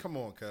 I'm like, come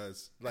on,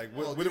 cuz. Like,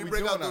 what Did are you we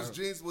bring doing out out those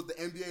here? jeans with the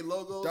NBA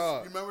logos?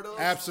 Dog, You remember those?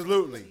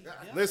 Absolutely.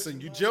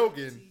 Listen, you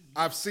joking.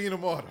 I've seen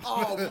them on.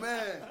 Oh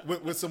man.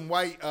 with some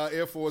white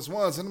Air Force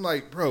Ones, and I'm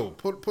like, bro,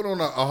 put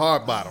on a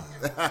hard bottom.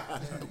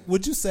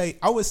 Would you say?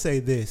 I would say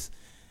this.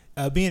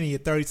 Being in your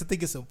 30s, I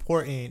think it's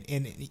important,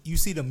 and you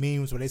see the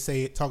memes where they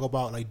say talk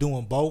about like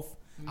doing both.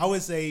 I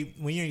would say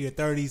when you're in your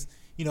 30s,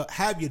 you know,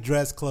 have your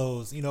dress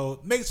clothes. You know,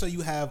 make sure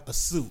you have a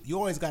suit. You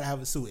always gotta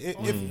have a suit.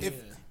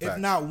 If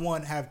not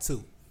one, have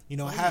two. You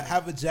know,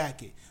 have a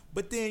jacket.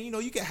 But then, you know,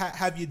 you can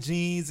have your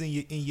jeans and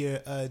your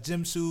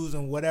gym shoes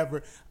and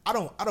whatever. I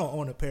don't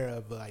own a pair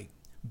of like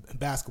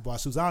basketball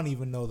shoes. I don't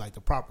even know like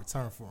the proper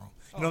term for them.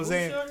 You know what I'm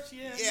saying? Shorts?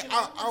 Yeah,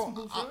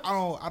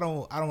 I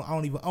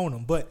don't even own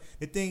them. But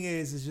the thing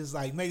is just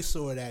like make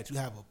sure that you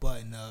have a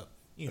button up,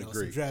 you know, some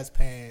Agreed. dress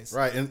pants.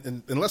 Right,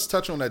 and let's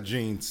touch on that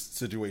jeans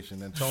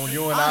situation. And Tone,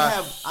 you and I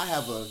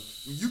have a.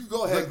 You can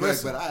go ahead, Greg,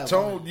 listen, but I have.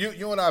 Tone,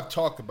 you and I have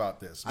talked about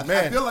this. I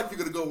Man, feel like you're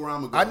gonna go where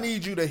I'm gonna go. I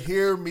need you to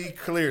hear me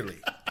clearly.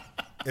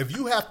 If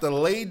you have to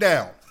lay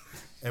down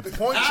and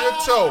point your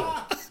toe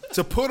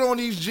to put on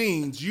these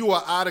jeans, you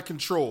are out of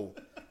control.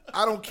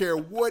 I don't care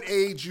what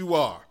age you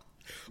are.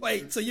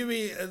 Wait, so you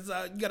mean you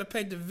got to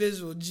paint the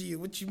visual, G?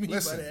 What you mean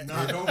Listen, by that?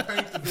 Nah, don't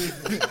paint the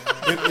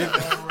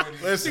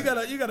visual.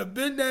 Listen, You gotta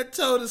bend that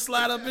toe to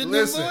slide up in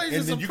listen, there, boys. and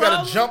It's then a you problem?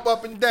 got to jump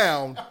up and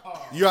down.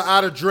 You're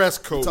out of dress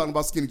code. talking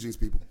about skinny jeans,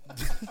 people.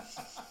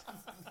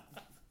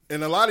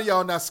 And a lot of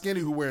y'all not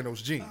skinny who wearing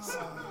those jeans.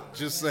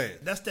 Just saying.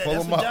 That's Pull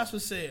what them up. Josh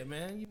was saying,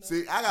 man. You know?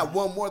 See, I got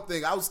one more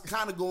thing. I was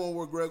kind of going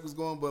where Greg was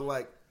going, but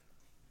like,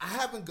 I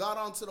haven't got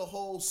onto the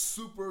whole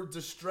super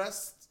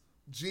distressed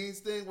jeans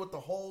thing with the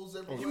holes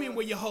everywhere. You mean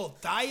where your whole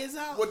thigh is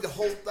out? with the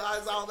whole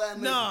thighs, all that?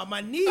 No, my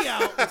knee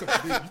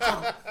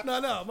out.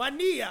 No, my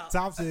knee out.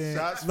 Thompson,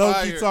 Shots low-key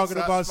fired, talking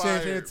shots about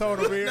fired, Shannon Tone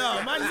over here.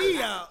 No, my knee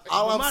out.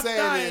 All But I'm my saying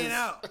thigh is- ain't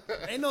out.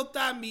 Ain't no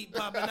thigh meat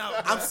popping out.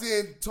 I'm bro.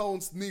 seeing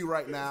Tone's knee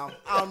right now.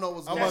 I don't know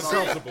what's I'm going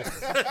on. uncomfortable.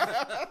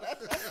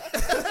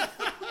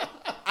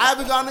 I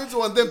haven't gotten into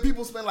it. And then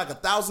people spend like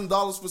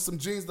 $1,000 for some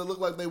jeans that look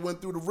like they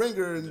went through the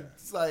ringer, and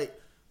it's like,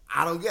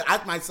 I don't get. I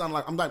might sound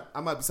like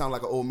I might be sounding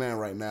like an old man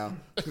right now,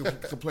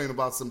 complaining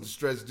about some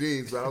distressed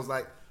jeans. But I was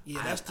like,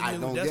 Yeah, that's the I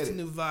new. don't That's get the it.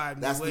 new vibe.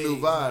 That's the wave. new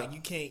vibe. Like,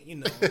 you can't, you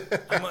know.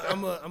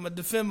 I'm gonna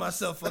defend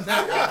myself on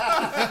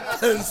that one.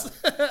 'Cause,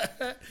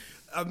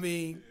 I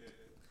mean,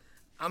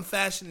 I'm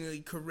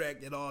fashionably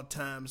correct at all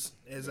times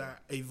as I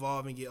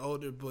evolve and get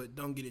older, but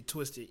don't get it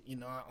twisted. You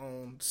know, I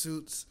own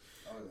suits.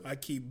 I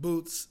keep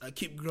boots. I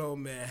keep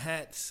grown man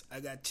hats. I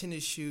got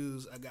tennis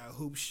shoes. I got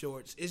hoop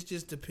shorts. It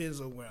just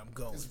depends on where I'm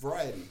going. It's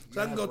variety. So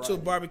I can go to a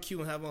barbecue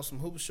and have on some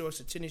hoop shorts,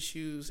 and tennis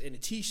shoes, and a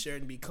t-shirt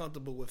and be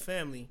comfortable with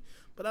family.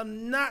 But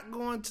I'm not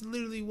going to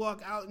literally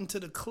walk out into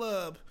the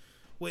club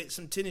with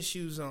some tennis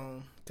shoes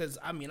on, because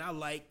I mean I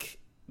like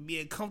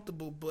being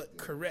comfortable but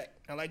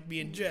correct. I like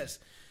being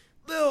dressed.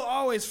 Lil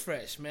always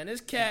fresh, man.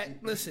 This cat,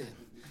 listen,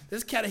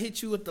 this cat will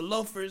hit you with the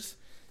loafers,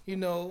 you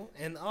know,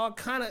 and all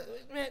kind of,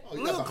 man. you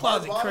got Lil the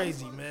closet hard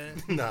crazy,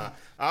 man. Nah,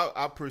 I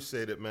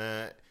appreciate it,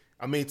 man.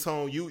 I mean,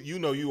 Tone, you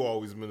know you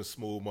always been a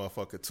smooth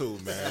motherfucker too,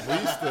 man. We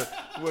used to,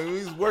 when we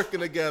was working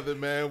together,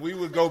 man, we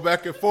would go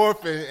back and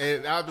forth,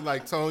 and I'd be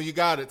like, Tone, you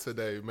got it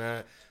today,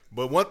 man.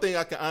 But one thing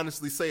I can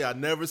honestly say, I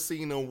never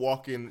seen him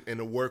walk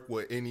into work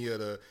with any of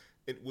the,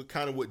 with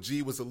kind of what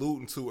G was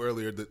alluding to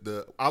earlier.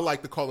 The I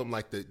like to call them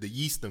like the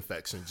yeast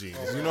infection jeans.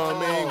 You know what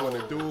I mean? When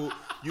the dude,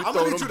 you I'm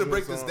throw gonna need them you to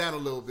break joints this on. down a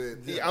little bit.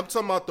 Yeah, I'm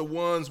talking about the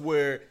ones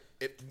where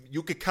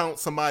you could count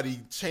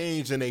somebody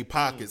change in their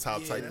pockets how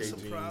tight that's their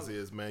a jeans problem.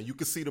 is, man. You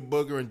can see the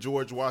booger in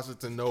George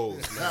Washington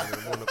nose, man, in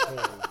one of the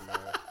corners, man.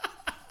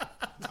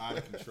 Out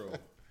of control.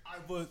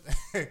 But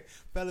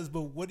fellas,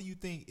 but what do you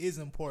think is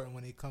important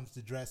when it comes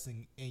to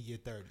dressing in your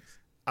 30s?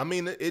 I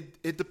mean,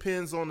 it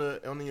depends on the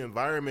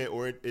environment,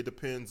 or it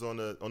depends on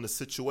the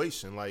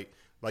situation. Like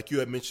you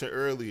had mentioned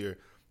earlier,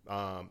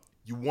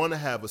 you want to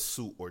have a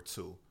suit or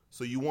two.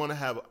 So you want to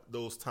have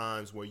those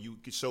times where you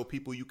could show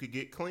people you could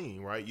get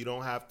clean, right? You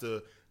don't have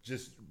to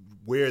just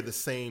wear the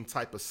same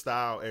type of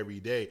style every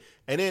day.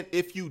 And then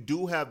if you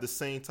do have the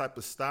same type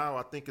of style,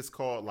 I think it's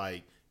called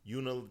like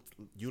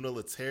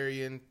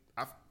utilitarian.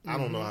 I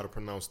don't know how to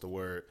pronounce the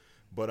word.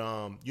 But,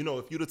 you know,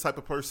 if you're the type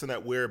of person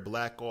that wear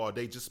black all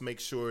day, just make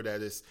sure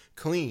that it's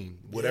clean.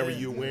 Whatever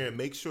you're wearing,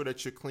 make sure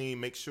that you're clean.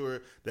 Make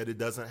sure that it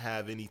doesn't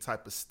have any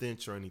type of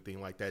stench or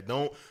anything like that.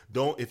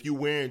 Don't if you're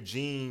wearing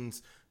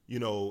jeans, you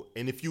know,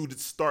 and if you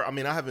start, I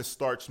mean, I haven't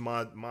starched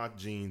my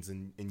jeans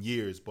in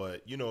years,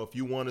 but, you know, if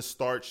you want to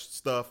starch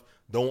stuff,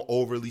 don't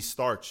overly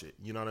starch it.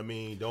 You know what I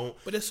mean? Don't.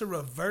 But it's a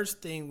reverse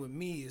thing with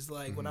me. It's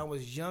like when I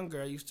was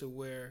younger, I used to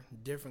wear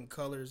different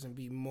colors and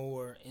be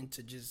more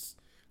into just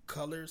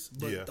colors.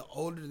 But the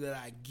older that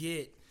I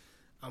get,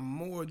 I'm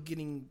more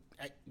getting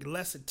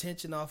less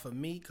attention off of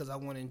me because I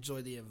want to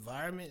enjoy the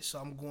environment. So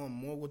I'm going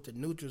more with the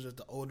neutrals as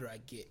the older I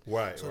get.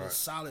 Right, So right. the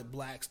solid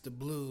blacks, the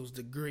blues,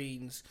 the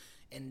greens,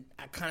 and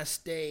I kind of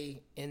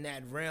stay in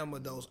that realm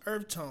of those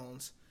earth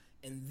tones.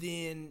 And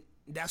then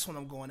that's when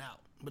I'm going out.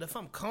 But if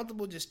I'm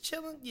comfortable just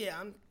chilling, yeah,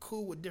 I'm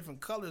cool with different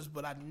colors,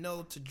 but I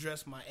know to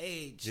dress my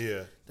age,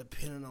 Yeah.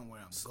 depending on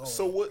where I'm going.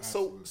 So what?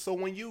 So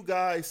when you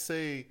guys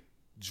say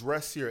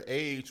dress your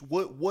age.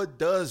 What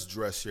does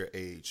dress your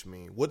age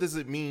mean? What does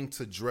it mean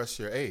to dress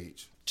your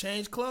age?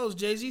 Change clothes.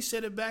 Jay-Z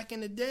said it back in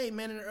the day,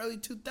 man, in the early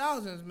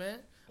 2000s, man.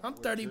 I'm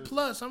 30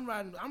 plus. I'm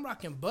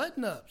rocking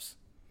button-ups.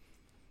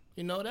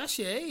 You know, that's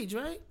your age,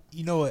 right?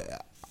 You know what?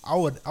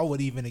 I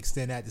would even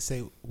extend that to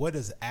say, what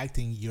does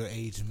acting your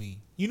age mean?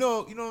 You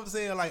know what I'm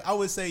saying? Like, I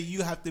would say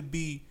you have to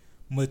be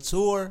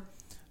mature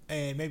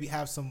and maybe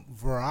have some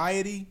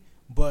variety,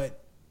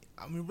 but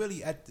I mean,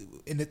 really,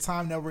 in the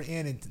time that we're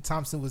in, and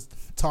Thompson was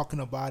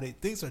talking about it,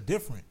 things are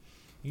different.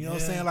 You know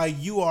what I'm saying? Like,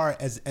 you are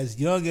as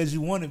young as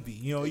you want to be.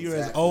 You know, you're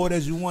as old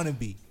as you want to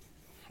be.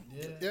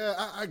 Yeah,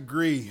 I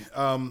agree.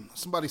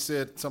 Somebody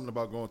said something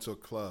about going to a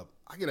club.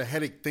 I get a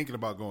headache thinking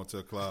about going to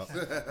a club,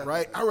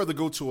 right? I'd rather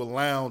go to a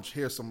lounge,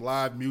 hear some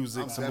live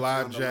music, some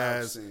live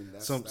jazz,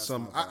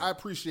 I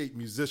appreciate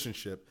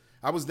musicianship.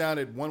 I was down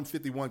at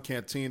 151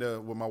 Cantina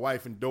with my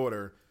wife and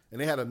daughter,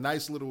 and they had a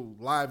nice little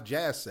live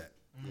jazz set.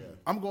 Yeah.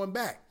 I'm going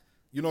back.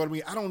 You know what I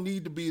mean? I don't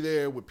need to be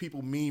there with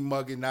people mean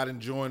mugging, not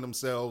enjoying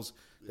themselves.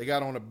 They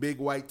got on a big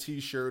white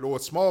T-shirt or a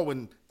small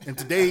one in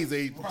today's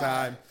age and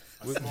time.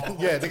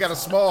 Yeah, they got a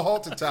small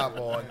halter top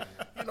on.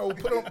 You know,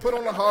 put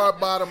on a hard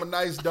bottom, a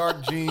nice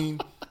dark jean,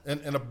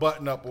 and a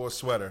button up or a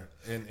sweater,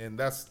 and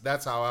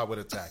that's how I would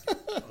attack it.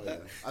 Oh, yeah.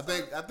 I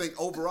think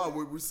overall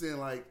we're seeing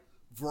like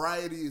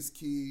variety is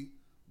key,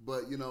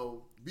 but you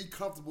know, be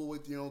comfortable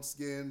with your own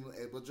skin,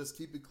 but just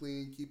keep it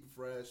clean, keep it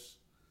fresh,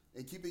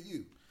 and keep it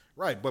you.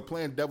 Right, but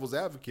playing devil's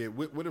advocate,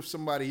 what if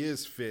somebody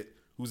is fit,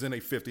 who's in a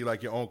 50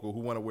 like your uncle, who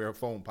want to wear a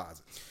phone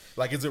posits?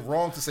 Like, is it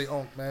wrong to say,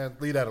 "Oh man,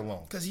 leave that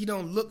alone"? Because he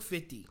don't look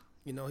 50.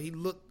 You know, he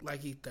looked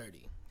like he's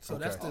 30. So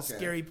that's the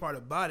scary part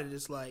about it.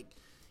 It's like,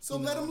 so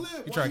let him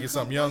live. You trying to get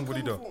something young? What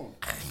he do?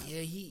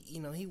 Yeah,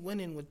 he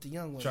went in with the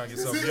young one. Trying to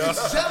get something young.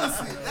 It's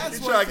jealousy. That's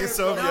He what trying to get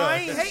something No, I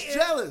young. ain't hating.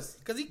 jealous.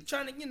 Because he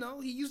trying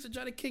to, he used to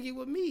try to kick it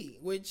with me,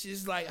 which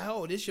is like,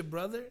 oh, this your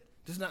brother?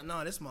 This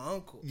my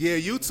uncle. Yeah,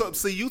 you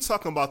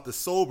talking about the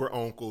sober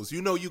uncles.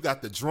 You know, you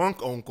got the drunk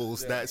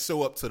uncles that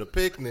show up to the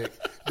picnic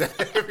that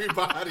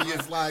everybody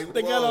is like,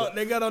 They whoa.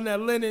 got on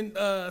that linen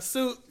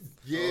suit.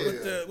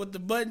 Yeah. with the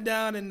button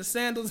down and the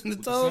sandals and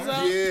the toes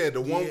out. Yeah,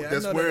 the one Yeah, I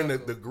that's know wearing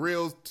that the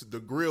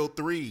grill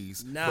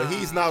threes. Nah. But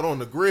he's not on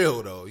the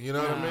grill though. You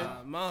know what I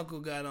mean? My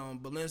uncle got on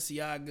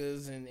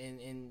Balenciagas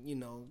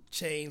and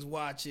chains,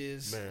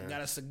 watches. Man.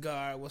 Got a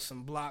cigar with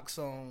some blocks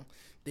on,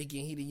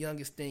 thinking he the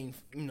youngest thing,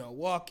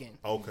 walking.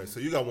 Okay, so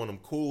you got one of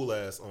them cool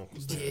ass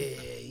uncles. Yeah,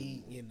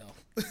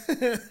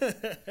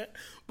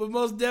 But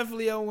most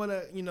definitely, I want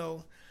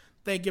to,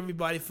 thank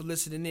everybody for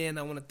listening in.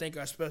 I want to thank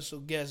our special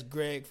guest,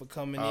 Greg, for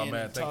coming in. Oh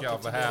man, and thank talking y'all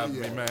for to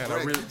having us. me, man.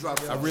 Greg,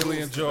 I really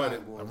enjoyed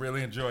it. I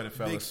really enjoyed it,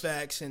 fellas. Big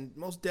facts, and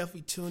most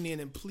definitely tune in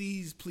and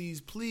please,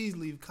 please, please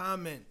leave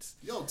comments.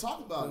 Yo,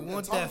 talk about We it.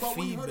 want Talk that about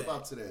what you heard feedback,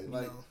 about today. you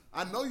Like, know.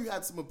 I know you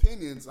had some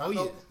opinions. I Oh,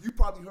 know yeah. you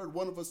probably heard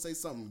one of us say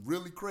something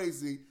really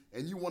crazy,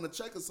 and you want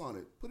to check us on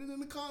it. Put it in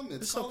the comments.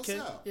 It's Call okay.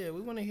 us out. Yeah,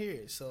 we want to hear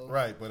it. So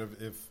Right, but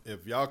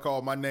if y'all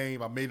call my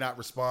name, I may not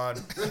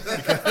respond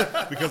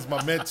because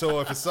my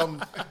mentor. If it's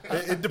something,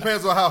 it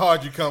depends on how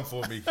hard you come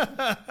for me.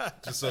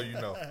 Just so you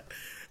know.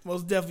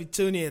 most definitely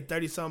tune in.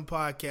 30-something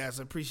podcast.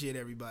 I appreciate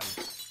everybody.